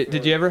hall.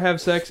 Did you ever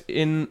have sex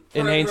in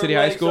Haines City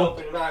High School?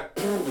 Open and I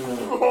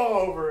all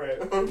over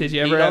it. Did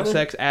you ever have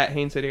sex at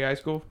Haines City High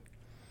School?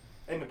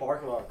 In the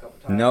parking lot a couple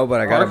times. no,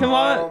 but I got Parking a,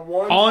 lot?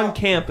 one On time-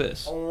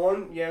 campus.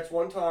 It's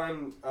one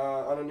time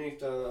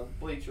underneath the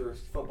bleachers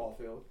football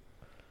field.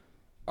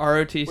 We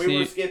were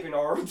ROTC. skipping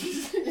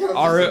ROTC.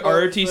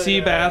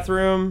 ROTC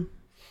bathroom,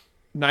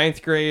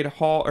 9th grade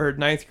hall or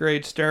 9th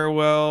grade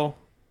stairwell,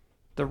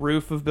 the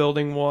roof of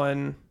building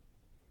 1,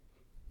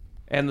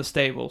 and the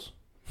stables.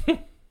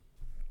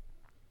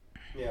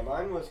 Yeah,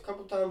 mine was a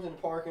couple times in the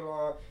parking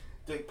lot.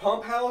 The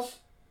pump house.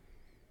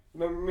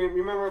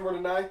 Remember where the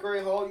 9th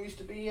grade hall used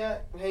to be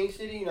at in Haines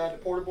City? The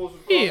portables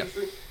across Yeah. the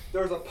street.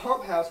 There was a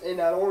pump house in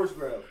that orange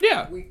grove.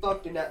 Yeah. We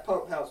fucked in that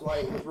pump house while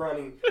it was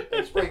running,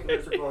 and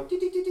sprinklers were going.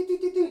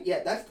 "Doo-doo-doo-doo-doo-doo."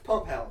 Yeah, that's the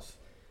pump house.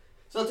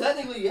 So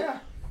technically, yeah,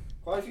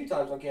 quite a few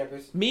times on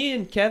campus. Me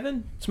and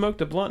Kevin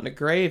smoked a blunt in a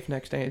grave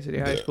next to Haines City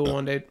High School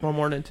one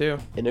morning too.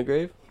 In a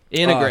grave?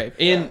 In a grave.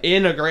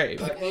 In a grave.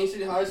 Like Haines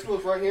City High School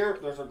is right here.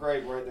 There's a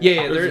grave right there.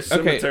 Yeah, There's a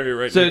okay. cemetery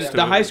right So next to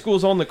the it. high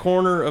school's on the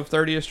corner of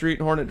 30th Street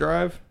and Hornet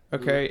Drive.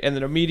 Okay, and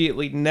then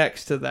immediately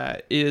next to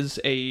that is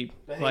a The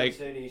Haines like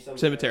City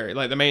cemetery,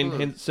 like the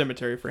main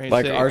cemetery for Haines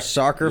like City. our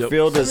soccer Yep.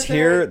 field is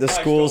here, the High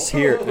school's school.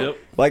 here. Yep.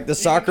 Like the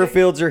soccer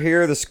fields are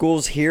here, the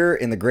school's here,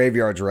 and the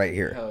graveyard's right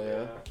here. Hell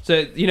yeah.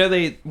 So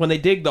when they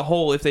dig the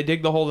hole, if they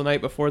dig the hole the night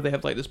before, they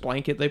have like this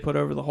blanket they put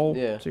over the hole,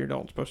 Yeah. so you're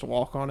not supposed to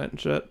walk on it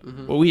and shit.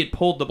 Well, we had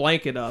pulled the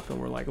blanket up and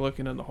we're like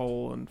looking in the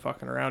hole and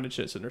fucking around and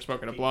shit, sitting there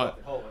smoking a blunt.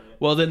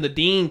 Well, then the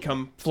dean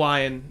come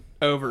flying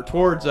over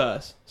towards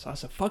us. So I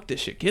said, "Fuck this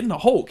shit, get in the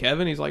hole,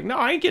 Kevin." He's like, "No,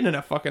 I ain't getting in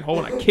that fucking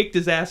hole." And I kicked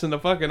his ass in the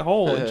fucking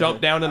hole and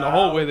jumped down in the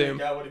hole with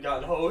him. I would have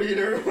gotten hole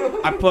either.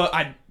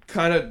 I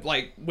kind of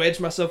like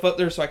wedged myself up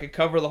there so I could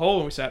cover the hole,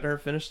 and we sat there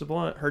and finished the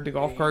blunt. Heard the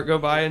golf cart go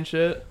by and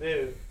shit.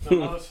 Dude, the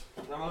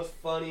most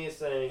funniest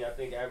thing I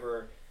think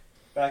ever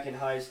back in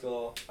high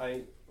school, at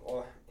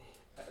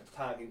the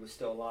time he was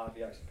still alive,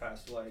 he actually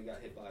passed away, he got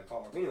hit by a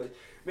car. Anyways,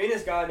 me and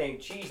this guy named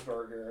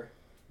Cheeseburger,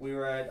 we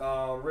were at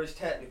Ridge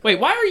Technical. Wait,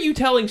 why are you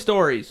telling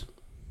stories?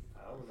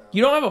 I don't know.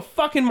 You don't have a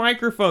fucking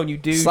microphone, you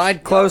douche.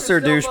 Slide closer,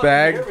 Y'all can still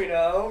douchebag. fucking hear me,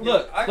 though.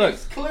 Look, I look.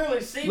 can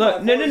clearly see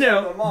Look, my no. voice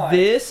on the mic.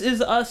 This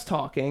is us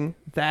talking.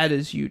 That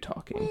is you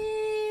talking.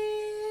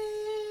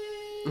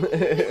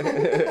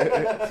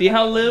 See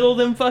how little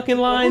them fucking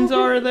lines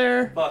are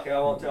there? Fuck it, I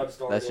won't tell the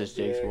story. That's just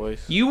Jake's Yeah.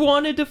 voice. You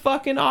wanted to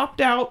fucking opt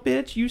out,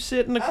 bitch. You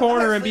sit in the I'm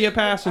corner and be a actually-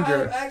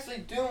 passenger. I'm actually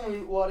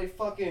doing what a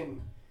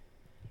fucking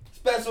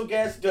special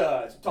guest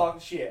does.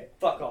 Talking shit.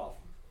 Fuck off.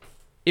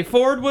 If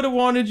Ford would have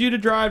wanted you to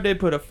drive, they'd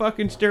put a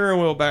fucking steering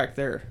wheel back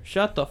there.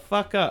 Shut the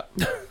fuck up.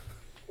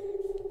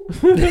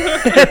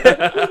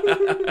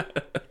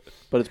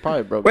 But it's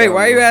probably broke. Wait, down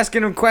why are you now.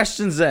 asking him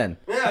questions then?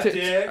 Yeah,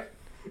 dick.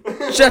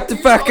 Shut the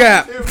fuck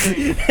up.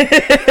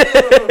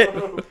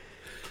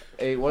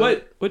 Hey,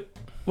 what?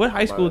 What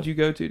high school did you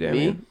go to,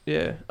 Damien?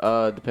 Yeah.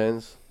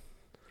 Depends.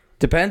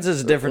 Depends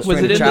is the difference Was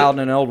between it a in child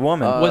and an old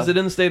woman. Was it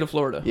in the state of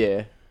Florida?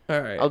 Yeah,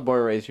 All right. I was born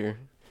and raised here.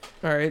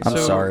 All right. I'm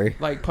so, sorry.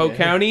 Like Polk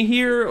County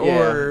here,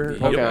 or Yeah,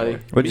 Polk County.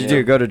 What'd you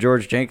do? Go to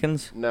George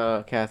Jenkins?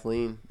 No,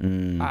 Kathleen.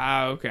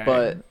 Okay.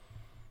 But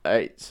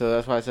so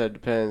that's why I said it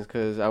depends,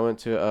 because I went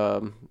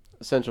to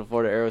Central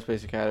Florida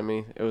Aerospace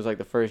Academy. It was like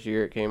the first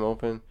year it came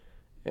open,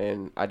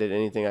 and I did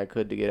anything I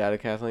could to get out of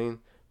Kathleen,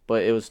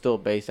 but it was still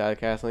based out of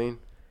Kathleen,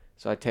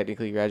 so I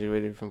technically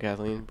graduated from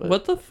Kathleen. But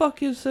what the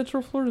fuck is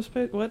Central Florida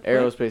Space? What?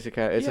 Aerospace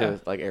Academy? It's Yeah. a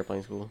like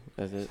airplane school.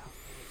 That's it.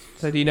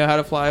 So do you know how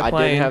to fly a I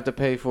plane? didn't have to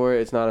pay for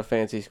it. It's not a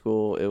fancy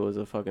school. It was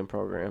a fucking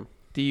program.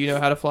 Do you know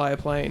how to fly a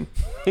plane?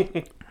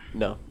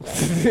 No.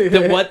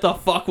 Then what the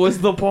fuck was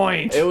the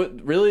point? It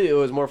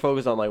was more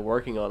focused on like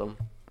working on them.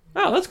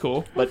 Oh, that's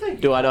cool.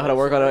 But do I know how to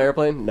work on an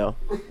airplane? No.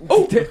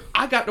 Oh,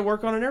 I got to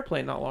work on an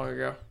airplane not long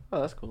ago.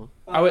 Oh, that's cool.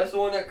 Oh, that's the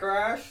one that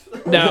crashed?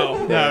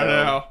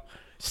 No.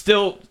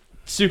 Still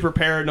super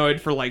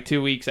paranoid for like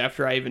 2 weeks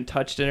after I even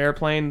touched an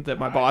airplane that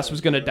my boss was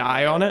going to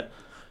die on it.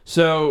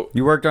 So,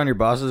 You worked on your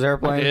boss's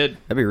airplane? I did.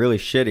 That'd be really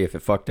shitty if it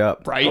fucked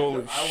up. right?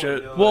 Holy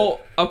shit.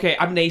 Well, okay,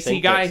 I'm an AC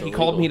think guy. that's He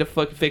called illegal.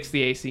 me to fix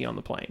the AC on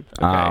the plane.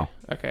 Okay. Oh.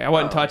 Okay, I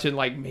wasn't touching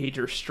like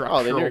major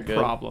structural you're good.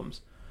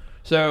 problems.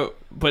 So,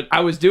 but I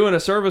was doing a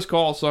service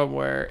call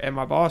somewhere, and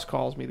my boss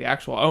calls me. The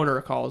actual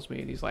owner calls me,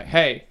 and he's like,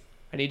 "Hey,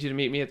 I need you to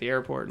meet me at the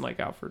airport in Lake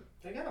Alfred."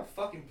 They got a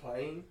fucking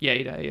plane. Yeah,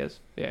 he is.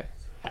 Yeah,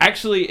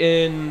 actually,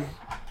 I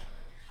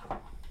don't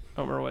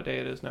remember what day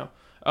it is now.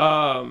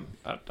 I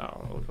don't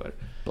know. Look later.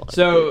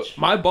 So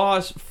my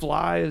boss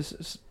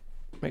flies.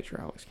 Make sure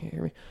Alex can't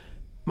hear me.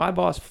 My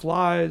boss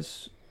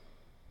flies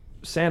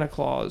Santa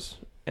Claus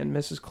and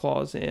Mrs.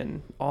 Claus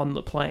in on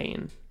the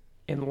plane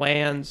and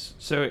lands.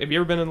 So have you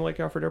ever been in the Lake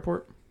Alfred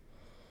Airport?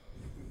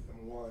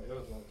 It was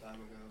a long time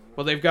ago.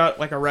 Well, they've got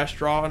like a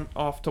restaurant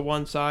off to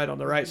one side. On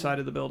the right side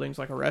of the building's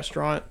like a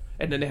restaurant,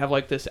 and then they have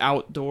like this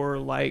outdoor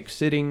like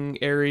sitting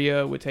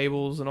area with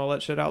tables and all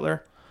that shit out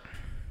there.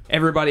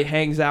 Everybody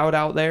hangs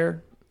out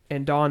there,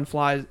 and Don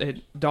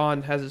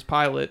has his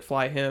pilot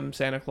fly him,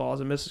 Santa Claus,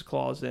 and Mrs.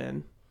 Claus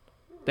in.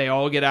 They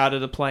all get out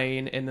of the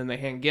plane, and then they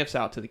hand gifts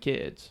out to the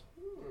kids.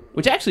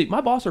 Which actually,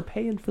 my boss are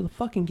paying for the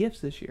fucking gifts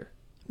this year.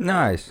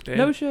 Nice. Damn.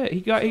 No shit. He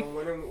got. So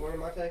when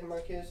am I taking my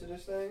kids to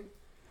this thing?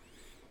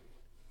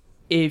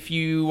 If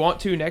you want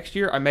to next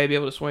year, I may be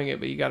able to swing it,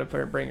 but you got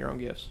to bring your own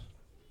gifts.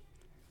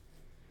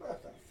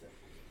 That's not fair.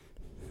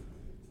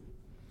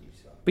 You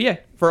suck. But yeah,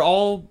 for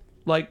all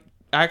like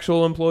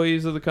actual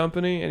employees of the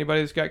company,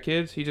 anybody that's got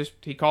kids,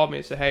 he called me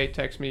and said, "Hey,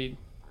 text me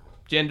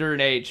gender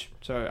and age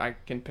so I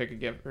can pick a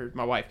gift, or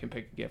my wife can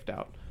pick a gift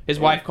out." His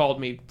wife called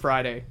me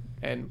Friday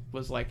and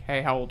was like,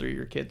 "Hey, how old are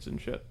your kids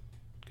and shit?"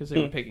 Because they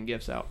were picking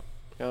gifts out.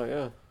 Oh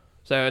yeah.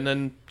 So and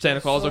then Santa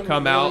Claus will Son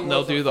come really out and they'll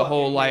wants a do the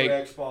whole fucking like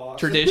new Xbox.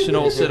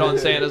 traditional sit on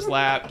Santa's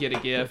lap, get a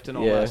gift, and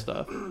all Yeah. that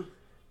stuff.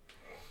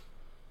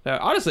 So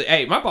honestly,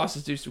 hey, my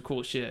bosses do some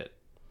cool shit.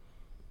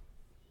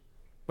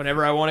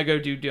 Whenever I want to go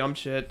do dumb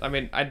shit, I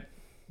mean,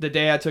 the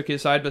day I took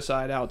his side by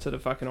side out to the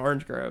fucking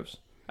orange groves,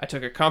 I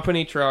took a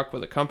company truck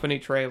with a company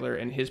trailer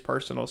and his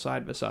personal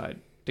side by side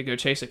to go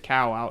chase a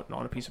cow out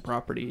on a piece of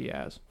property he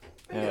has.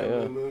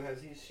 Yeah. Has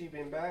she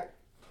been back?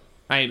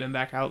 I ain't been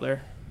back out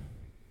there.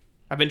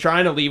 I've been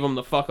trying to leave him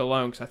the fuck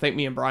alone because I think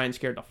me and Brian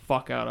scared the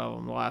fuck out of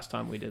him the last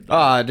time we did that.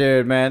 Oh,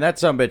 dude, man, that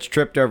sumbitch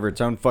tripped over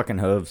its own fucking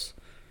hooves.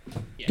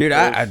 Yeah. Dude,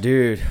 I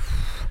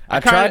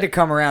kinda- tried to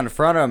come around in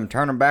front of him,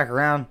 turn him back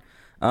around,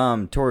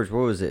 towards,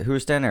 what was it? Who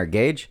was standing there?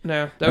 Gage?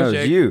 No, that No, was it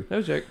was Jake. you. That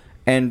was Jake.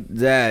 And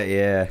that,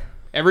 yeah.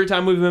 Every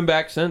time we've been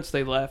back since,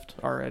 they left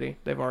already.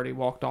 They've already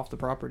walked off the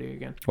property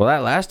again. Well,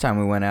 that last time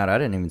we went out, I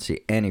didn't even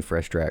see any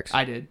fresh tracks.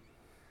 I did.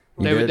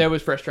 You did? There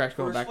was fresh tracks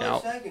For going a back split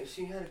out. second,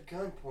 she had a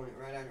gun pointed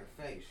right at her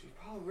face. She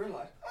probably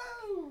realized,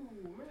 oh,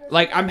 man.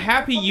 Like, I'm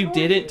happy you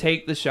Fucking didn't organ.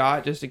 take the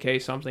shot just in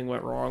case something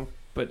went wrong.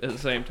 But at the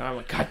same time,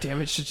 like, god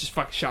damn it, should just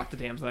fucking shot the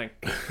damn thing.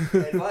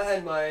 If I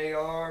had my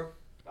AR,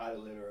 I'd have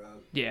lit her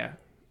up. Yeah.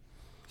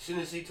 As soon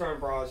as he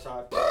turned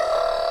broadside,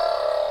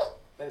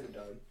 they'd be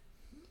done.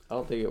 I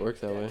don't think it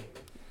works that way.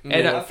 And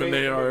Yeah, I if an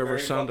AR ever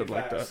sounded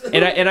like that.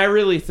 And I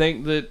really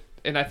think that,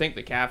 and I think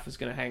the calf is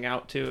going to hang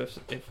out too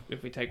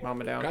if we take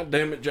Mama down. God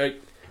damn it,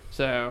 Jake.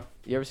 So,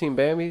 You ever seen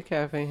Bambi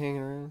Cafe hanging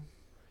around?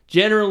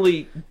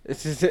 generally,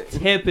 It's just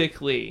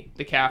typically,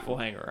 the calf will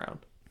hang around.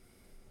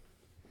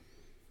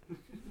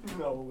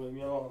 No, leave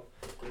me alone.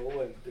 Go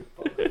away, big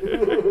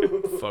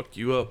fucker. Fuck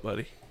you up,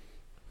 buddy.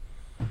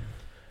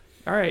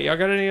 All right, y'all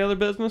got any other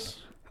business?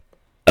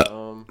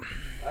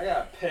 I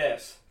got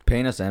pissed.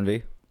 Penis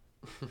envy?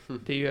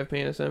 Do you have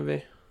penis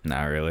envy?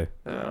 Not really.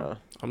 I'm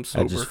I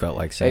sober. just felt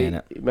like Hey, saying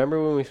it.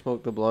 remember when we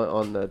smoked the blunt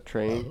on the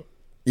train?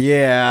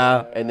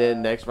 Yeah. And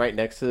then right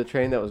next to the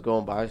train that was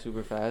going by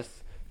super fast?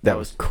 That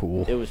was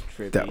cool. It was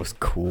trippy. That was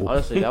cool.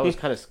 Honestly, that was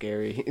kind of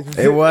scary.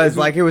 It was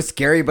like, it was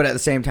scary, but at the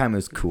same time, it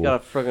was cool.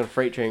 Got a freaking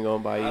freight train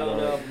going by you. I don't on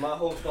know. it. My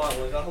whole thought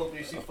was, I hope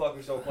these two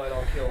fuckers don't plan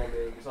on killing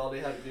me, because all they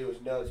had to do was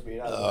nudge me,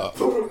 and I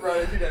was like,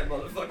 right into that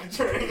motherfucking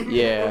train.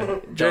 Yeah.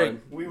 Jake,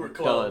 done. We were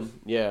close. Done.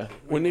 Yeah.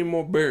 We need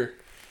more beer.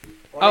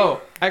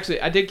 Oh, actually,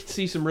 I did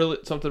see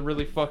something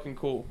really fucking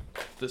cool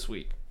this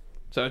week.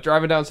 So I was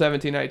driving down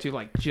 1792,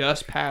 like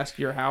just past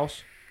your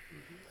house,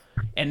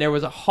 and there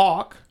was a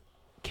hawk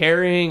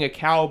carrying a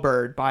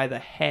cowbird by the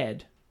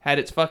head. Had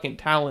its fucking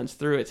talons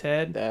through its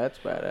head. That's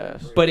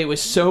badass. But it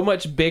was so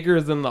much bigger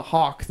than the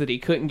hawk that he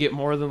couldn't get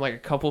more than like a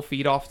couple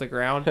feet off the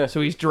ground. So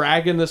he's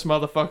dragging this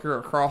motherfucker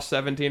across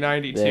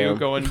 1792, Damn.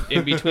 going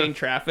in between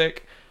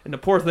traffic. And the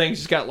poor thing's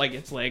just got like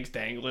its legs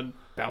dangling,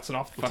 bouncing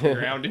off the fucking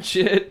ground and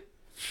shit.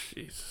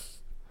 Jesus.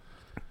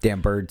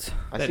 Damn birds.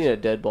 I seen a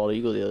dead bald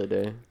eagle the other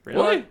day.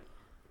 Really?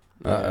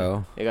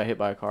 Uh-oh. It got hit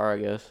by a car, I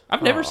guess.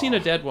 I've never seen a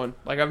dead one.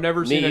 Like, I've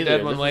never seen a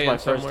dead one This laying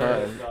was my first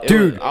somewhere. time.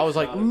 Dude. I was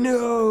like,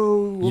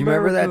 no. You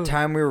remember that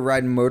time we were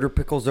riding motor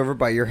pickles over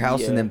by your house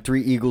and Yeah. them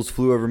 3 eagles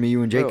flew over me,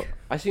 you and Jake? Bro,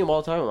 I see them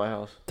all the time at my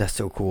house. That's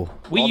so cool.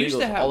 We Bald used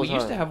to eagles have all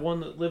the time. one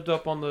that lived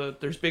up on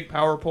there's big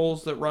power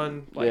poles that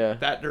run like Yeah.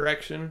 that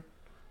direction.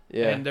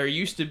 Yeah. And there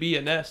used to be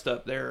a nest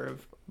up there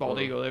of bald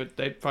eagle.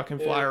 They fucking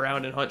fly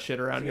around and hunt shit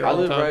around here I all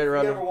the live time. right You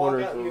around the ever walk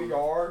corner out in your from.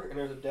 yard and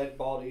there's a dead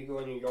bald eagle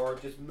in your yard?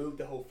 Just move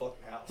the whole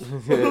fucking house.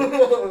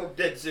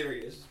 Dead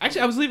serious.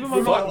 Actually, I was leaving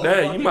my Fuck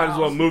that. You might as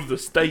well move the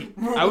state.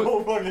 Move I the would-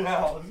 whole fucking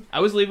house. I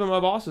was leaving my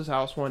boss's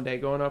house one day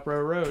going up Row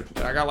Road.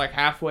 And I got like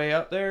halfway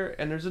up there,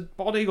 and there's a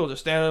bald eagle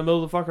just standing in the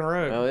middle of the fucking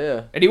road. Oh,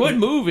 yeah. And he wouldn't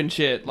move and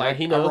shit. Like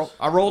he knows.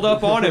 I rolled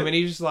up on him, and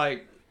he's just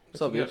like,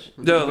 What's up, bitch?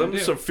 No, them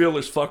some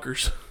fearless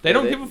fuckers. they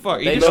don't They- give a fuck.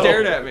 He they just know.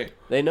 stared at me.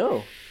 They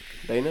know.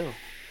 They know.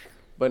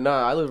 But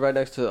nah, I live right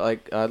next to,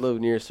 like, I live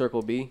near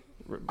Circle B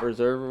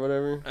Reserve or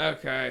whatever.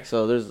 Okay.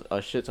 So there's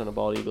a shit ton of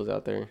bald eagles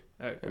out there.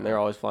 Okay. And they're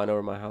always flying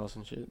over my house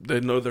and shit. They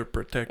know they're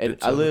protected.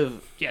 And I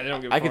live, Yeah, they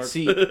don't give a I fuck. could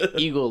see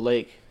Eagle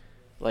Lake.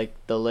 Like,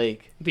 the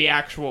lake. the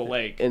actual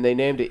lake. And they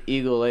named it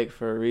Eagle Lake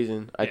for a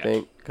reason, I Yeah.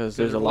 think. Because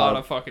there's a lot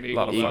of fucking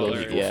lot of eagles.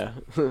 fucking there.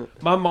 eagles. Yeah.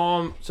 My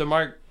mom, so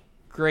my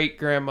great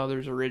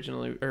grandmother's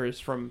is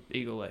from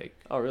Eagle Lake.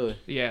 Oh, really?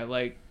 Yeah,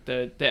 like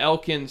the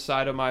Elkins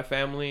side of my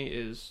family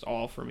is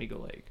all from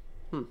Eagle Lake.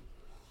 Hmm.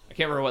 I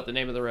can't remember what the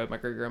name of the road my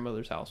great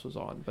grandmother's house was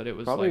on, but it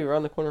was Probably like,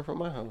 around the corner from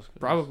my house.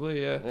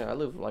 probably yeah. Yeah, I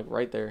live, like,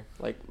 right there.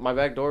 Like, my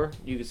back door,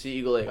 you could see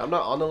Eagle Lake. I'm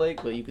not on the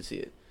lake, but you could see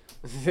it.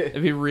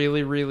 It'd be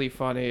really really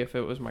funny if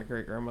it was my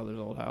great grandmother's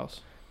old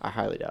house. I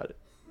highly doubt it.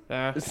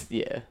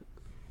 Yeah.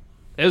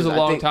 It was a I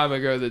long think- time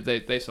ago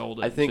that they sold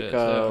it. I and think shit,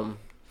 so.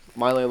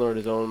 my landlord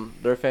has owned,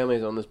 their family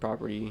has owned this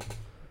property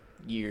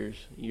years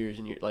and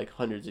years, like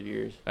hundreds of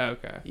years.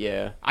 Okay.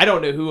 Yeah. I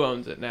don't know who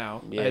owns it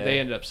now. Yeah. They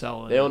ended up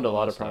selling. They it owned a and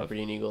lot all of that stuff.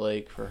 property in Eagle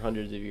Lake for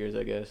hundreds of years,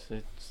 I guess.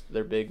 It's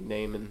their big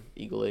name in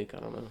Eagle Lake. I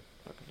don't know.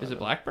 Is it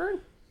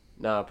Blackburn?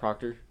 Nah,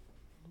 Proctor.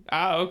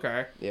 Ah,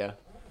 okay. Yeah.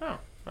 Oh, all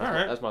That's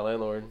right. That's my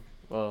landlord.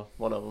 Well,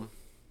 one of them.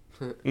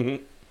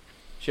 Mhm.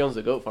 She owns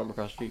the goat farm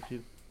across the street,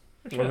 too.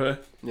 Okay.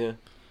 Yeah.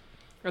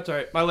 That's all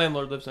right. My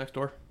landlord lives next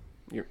door.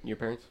 Your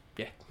parents?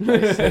 Yeah.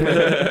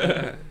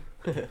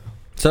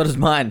 So does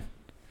mine.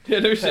 Yeah,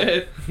 no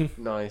shit.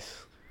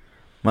 Nice.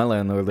 My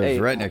landlord lives Hey,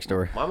 right next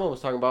door. My mom was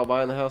talking about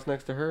buying the house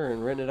next to her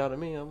and renting it out to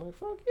me. I'm like,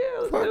 fuck yeah,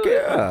 let's Fuck do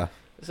it. yeah.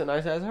 It's a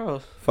nice ass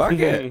house. Fuck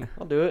it.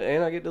 I'll do it,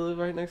 and I get to live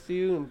right next to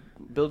you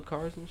and build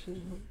cars and shit.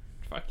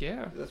 Fuck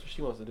yeah. That's what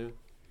she wants to do.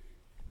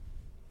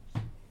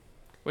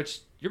 Which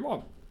your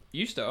mom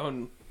used to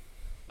own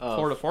Uh,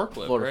 Florida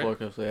forklift, Florida right?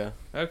 forklifts, yeah.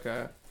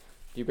 Okay.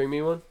 Do you bring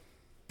me one?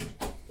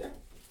 Yeah.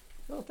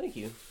 Oh, thank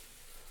you.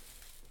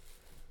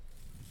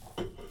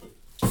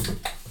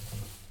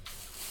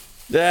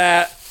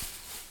 That.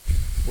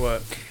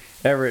 What?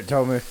 Everett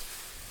told me.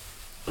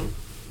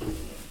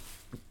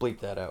 Bleep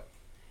that out.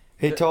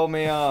 He told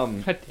me,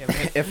 God damn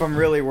it. if I'm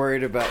really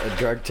worried about a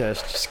drug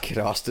test, just get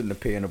Austin to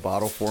pee in a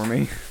bottle for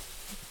me.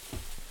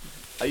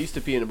 I used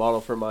to pee in a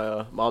bottle for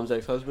my mom's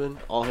ex-husband.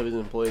 All of his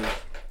employees,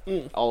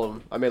 all of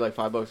them. I made like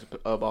 $5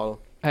 a bottle.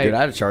 Hey, Dude,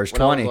 I'd have charged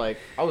When 20.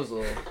 I was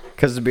little.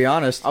 Because to be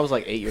honest, I was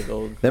like 8 years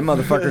old. them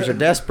motherfuckers are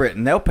desperate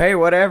and they'll pay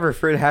whatever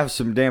for it to have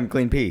some damn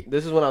clean pee.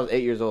 This is when I was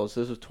 8 years old, so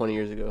this was 20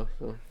 years ago.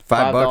 So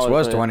 $5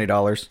 was went- $20.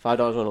 $5 went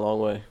a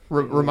long way.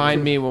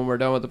 remind me when we're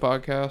done with the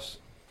podcast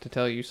to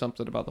tell you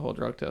something about the whole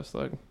drug test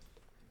thing.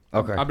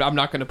 Okay. I'm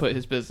not going to put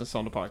his business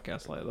on the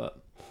podcast like that.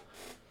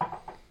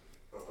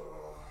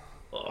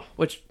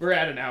 Which we're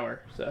at an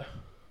hour, so.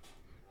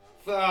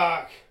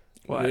 Fuck.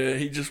 What? Yeah,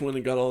 he just went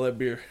and got all that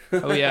beer.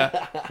 Oh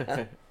yeah.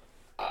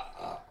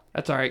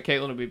 That's all right.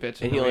 Caitlin will be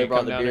bitching. And he when only we brought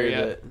come the down there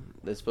beer yet.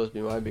 that's supposed to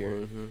be my beer.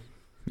 Mm-hmm.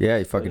 Yeah,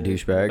 you fucking But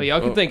douchebag.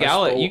 y'all can Oh, thank I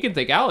Alex. stole- You can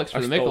thank Alex for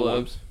I the stole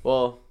one. Michelobs.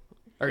 Well,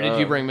 Or did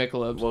you Uh, bring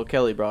Michelobs? well,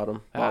 Kelly brought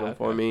them for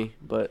okay. me,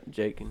 but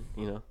Jake and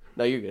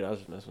no, you're good. I was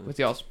just messing with With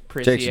y'all's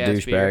prissy Jake's a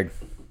ass beer. douchebag.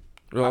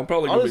 Well, I'm you.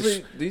 probably gonna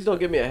Honestly, these don't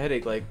give me a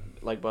headache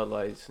like Bud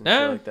Lights and No?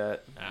 shit like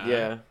that. Nah.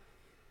 Yeah,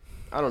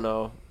 I don't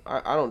know.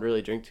 I don't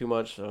really drink too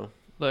much, so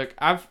Look,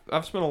 I've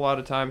spent a lot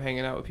of time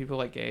hanging out with people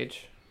like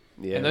Gage,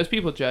 yeah. and those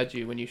people judge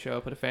you when you show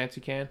up at a fancy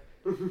can.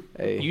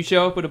 hey, You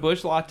show up with a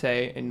Busch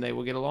Latte, and they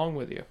will get along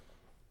with you.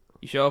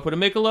 You show up with a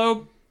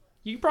Michelob,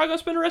 you probably gonna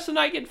spend the rest of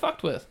the night getting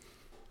fucked with.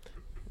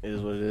 it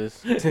is what it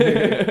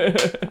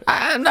is.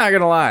 I'm not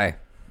going to lie.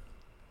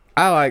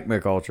 I like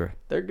Mick Ultra.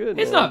 They're good.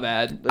 It's man. not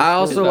bad. They're I cool.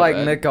 also not like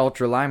bad. Mick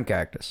Ultra Lime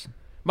Cactus.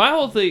 My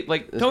whole thing,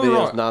 like, This don't get me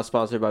video is wrong, not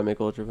sponsored by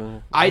Michelob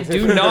Ultra. I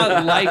do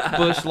not like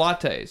Busch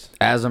lattes.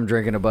 As I'm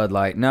drinking a Bud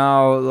Light.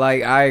 No,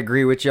 like, I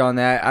agree with you on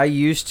that. I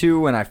used to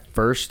when I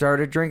first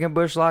started drinking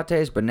Busch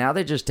lattes, but now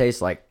they just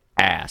taste like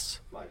ass.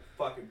 Like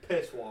fucking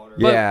piss water.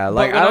 Yeah, but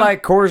like when I I'm-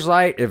 like Coors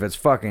Light if it's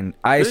fucking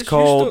ice Bitch, you still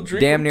cold,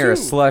 drink damn them near a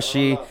too.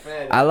 slushy. I'm not a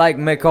fan of I like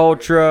Mick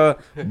Ultra.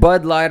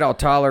 Bud Light, I'll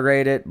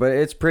tolerate it, but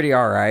it's pretty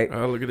all right.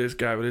 Oh, look at this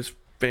guy with his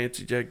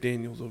fancy Jack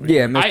Daniels over Yeah,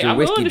 here. Mr. I'm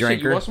Whiskey willing to shit.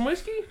 You Drinker. want some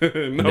whiskey?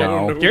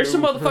 no, No. There's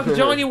some motherfucking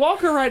Johnny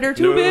Walker right there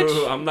too, no,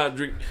 bitch. I'm not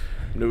drinking.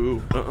 No,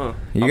 You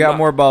I'm got not-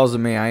 more balls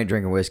than me. I ain't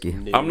drinking whiskey.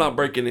 I'm not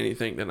breaking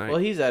anything tonight. Well,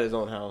 he's at his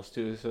own house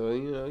too, so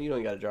you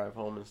don't got to drive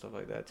home and stuff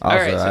like that. Too. Also,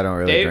 All right, so I don't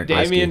really drink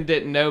whiskey. Damien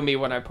didn't know me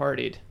when I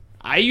partied.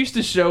 I used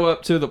to show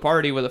up to the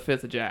party with a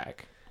fifth of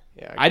Jack.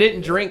 Yeah, I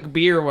didn't drink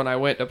beer when I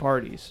went to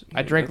parties.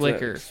 I drank That's that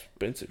liquor.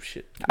 expensive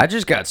shit. I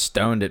just got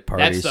stoned at That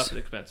parties. stuff is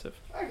expensive.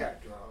 I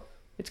got drunk.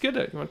 It's good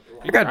though. You want,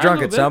 I got try a drunk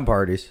little at bit? some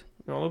parties.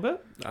 You want a little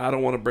bit? I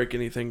don't want to break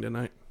anything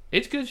tonight.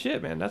 It's good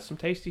shit, man. That's some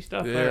tasty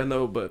stuff. Yeah, there. I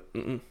know, but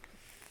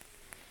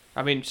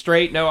I mean,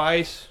 straight, no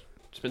ice.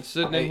 It's been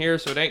sitting in here,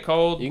 so it ain't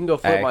cold. You can go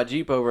flip Hey. my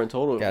Jeep over and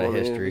total it Got a for me.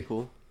 It'd be history.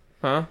 Cool.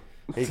 Huh?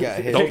 He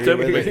got Don't tell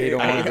me He don't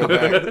want to go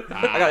back.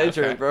 I got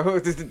insurance, bro.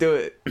 Just to do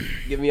it.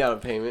 Give me out a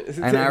payment.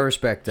 And I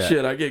respect that.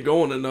 shit, I get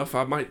going enough,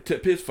 I might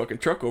tip his fucking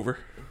truck over.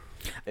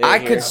 I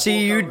could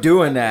see you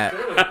doing that.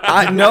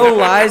 No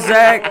lie,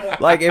 Zach.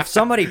 Like, if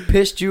somebody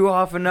pissed you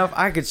off enough,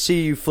 I could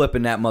see you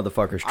flipping that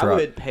motherfucker's I truck.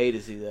 would pay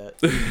to see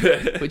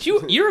that. But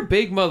you're a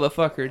big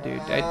motherfucker,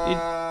 dude.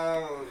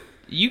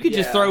 You could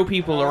just Yeah. throw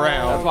people That's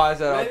around. why I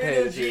said I'll Maybe pay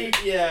the to see it.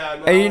 Jeep, yeah.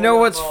 No, And you know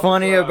what's no,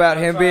 funny no, about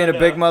I'm him being a trying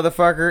big to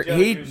motherfucker? judge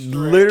He you straight,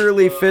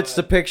 literally but- fits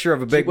the picture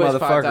of a big Jeep weighs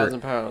 5,000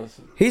 motherfucker.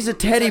 pounds. He's a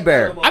teddy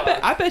bear.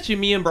 I bet you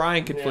me and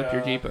Brian could flip your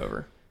Yeah. Jeep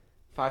over.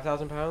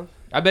 5,000 pounds?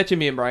 I bet you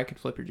me and Brian could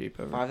flip your Jeep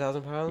over.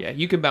 5,000 pounds? Yeah,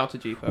 you can bounce a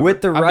Jeep over.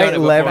 With the I've done right it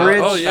before.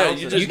 leverage. Oh, yeah,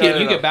 you just You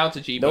can bounce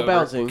a Jeep No over.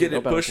 bouncing. Get no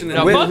it pushing bouncing. it.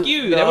 No, With- fuck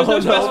you. There was no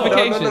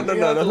specifications.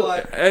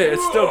 No. Hey, it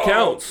still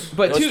counts.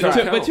 But Let's two, try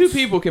it. but two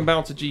people can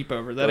bounce a Jeep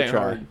over. That Go ain't try.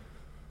 hard.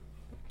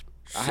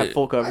 I have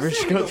full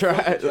coverage. Go try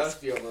it.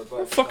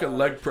 Fucking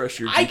leg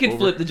pressure. I can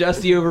flip the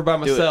Justy over by it.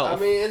 myself. I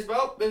mean, it's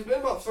been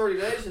about 30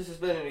 days since it's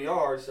been in the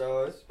yard,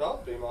 so it's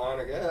about to be mine,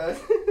 I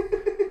guess.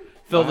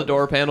 Fill the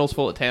door panels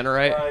full of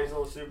tannerite. Brian's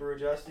little super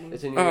adjusting.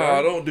 It's in your Oh,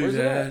 yard? don't do Where's it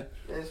that. at?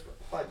 It's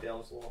by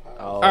Dell's little house.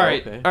 Oh, All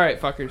right, okay. all right,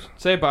 fuckers.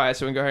 Say bye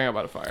so we can go hang out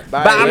by the fire.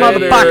 Bye,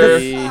 motherfuckers.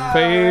 Peace.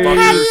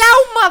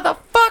 Hello,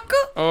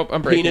 motherfucker. Oh,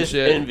 I'm breaking Penis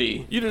shit.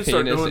 envy. You didn't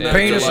start Penis doing envy. that.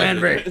 Penis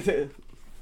until, envy.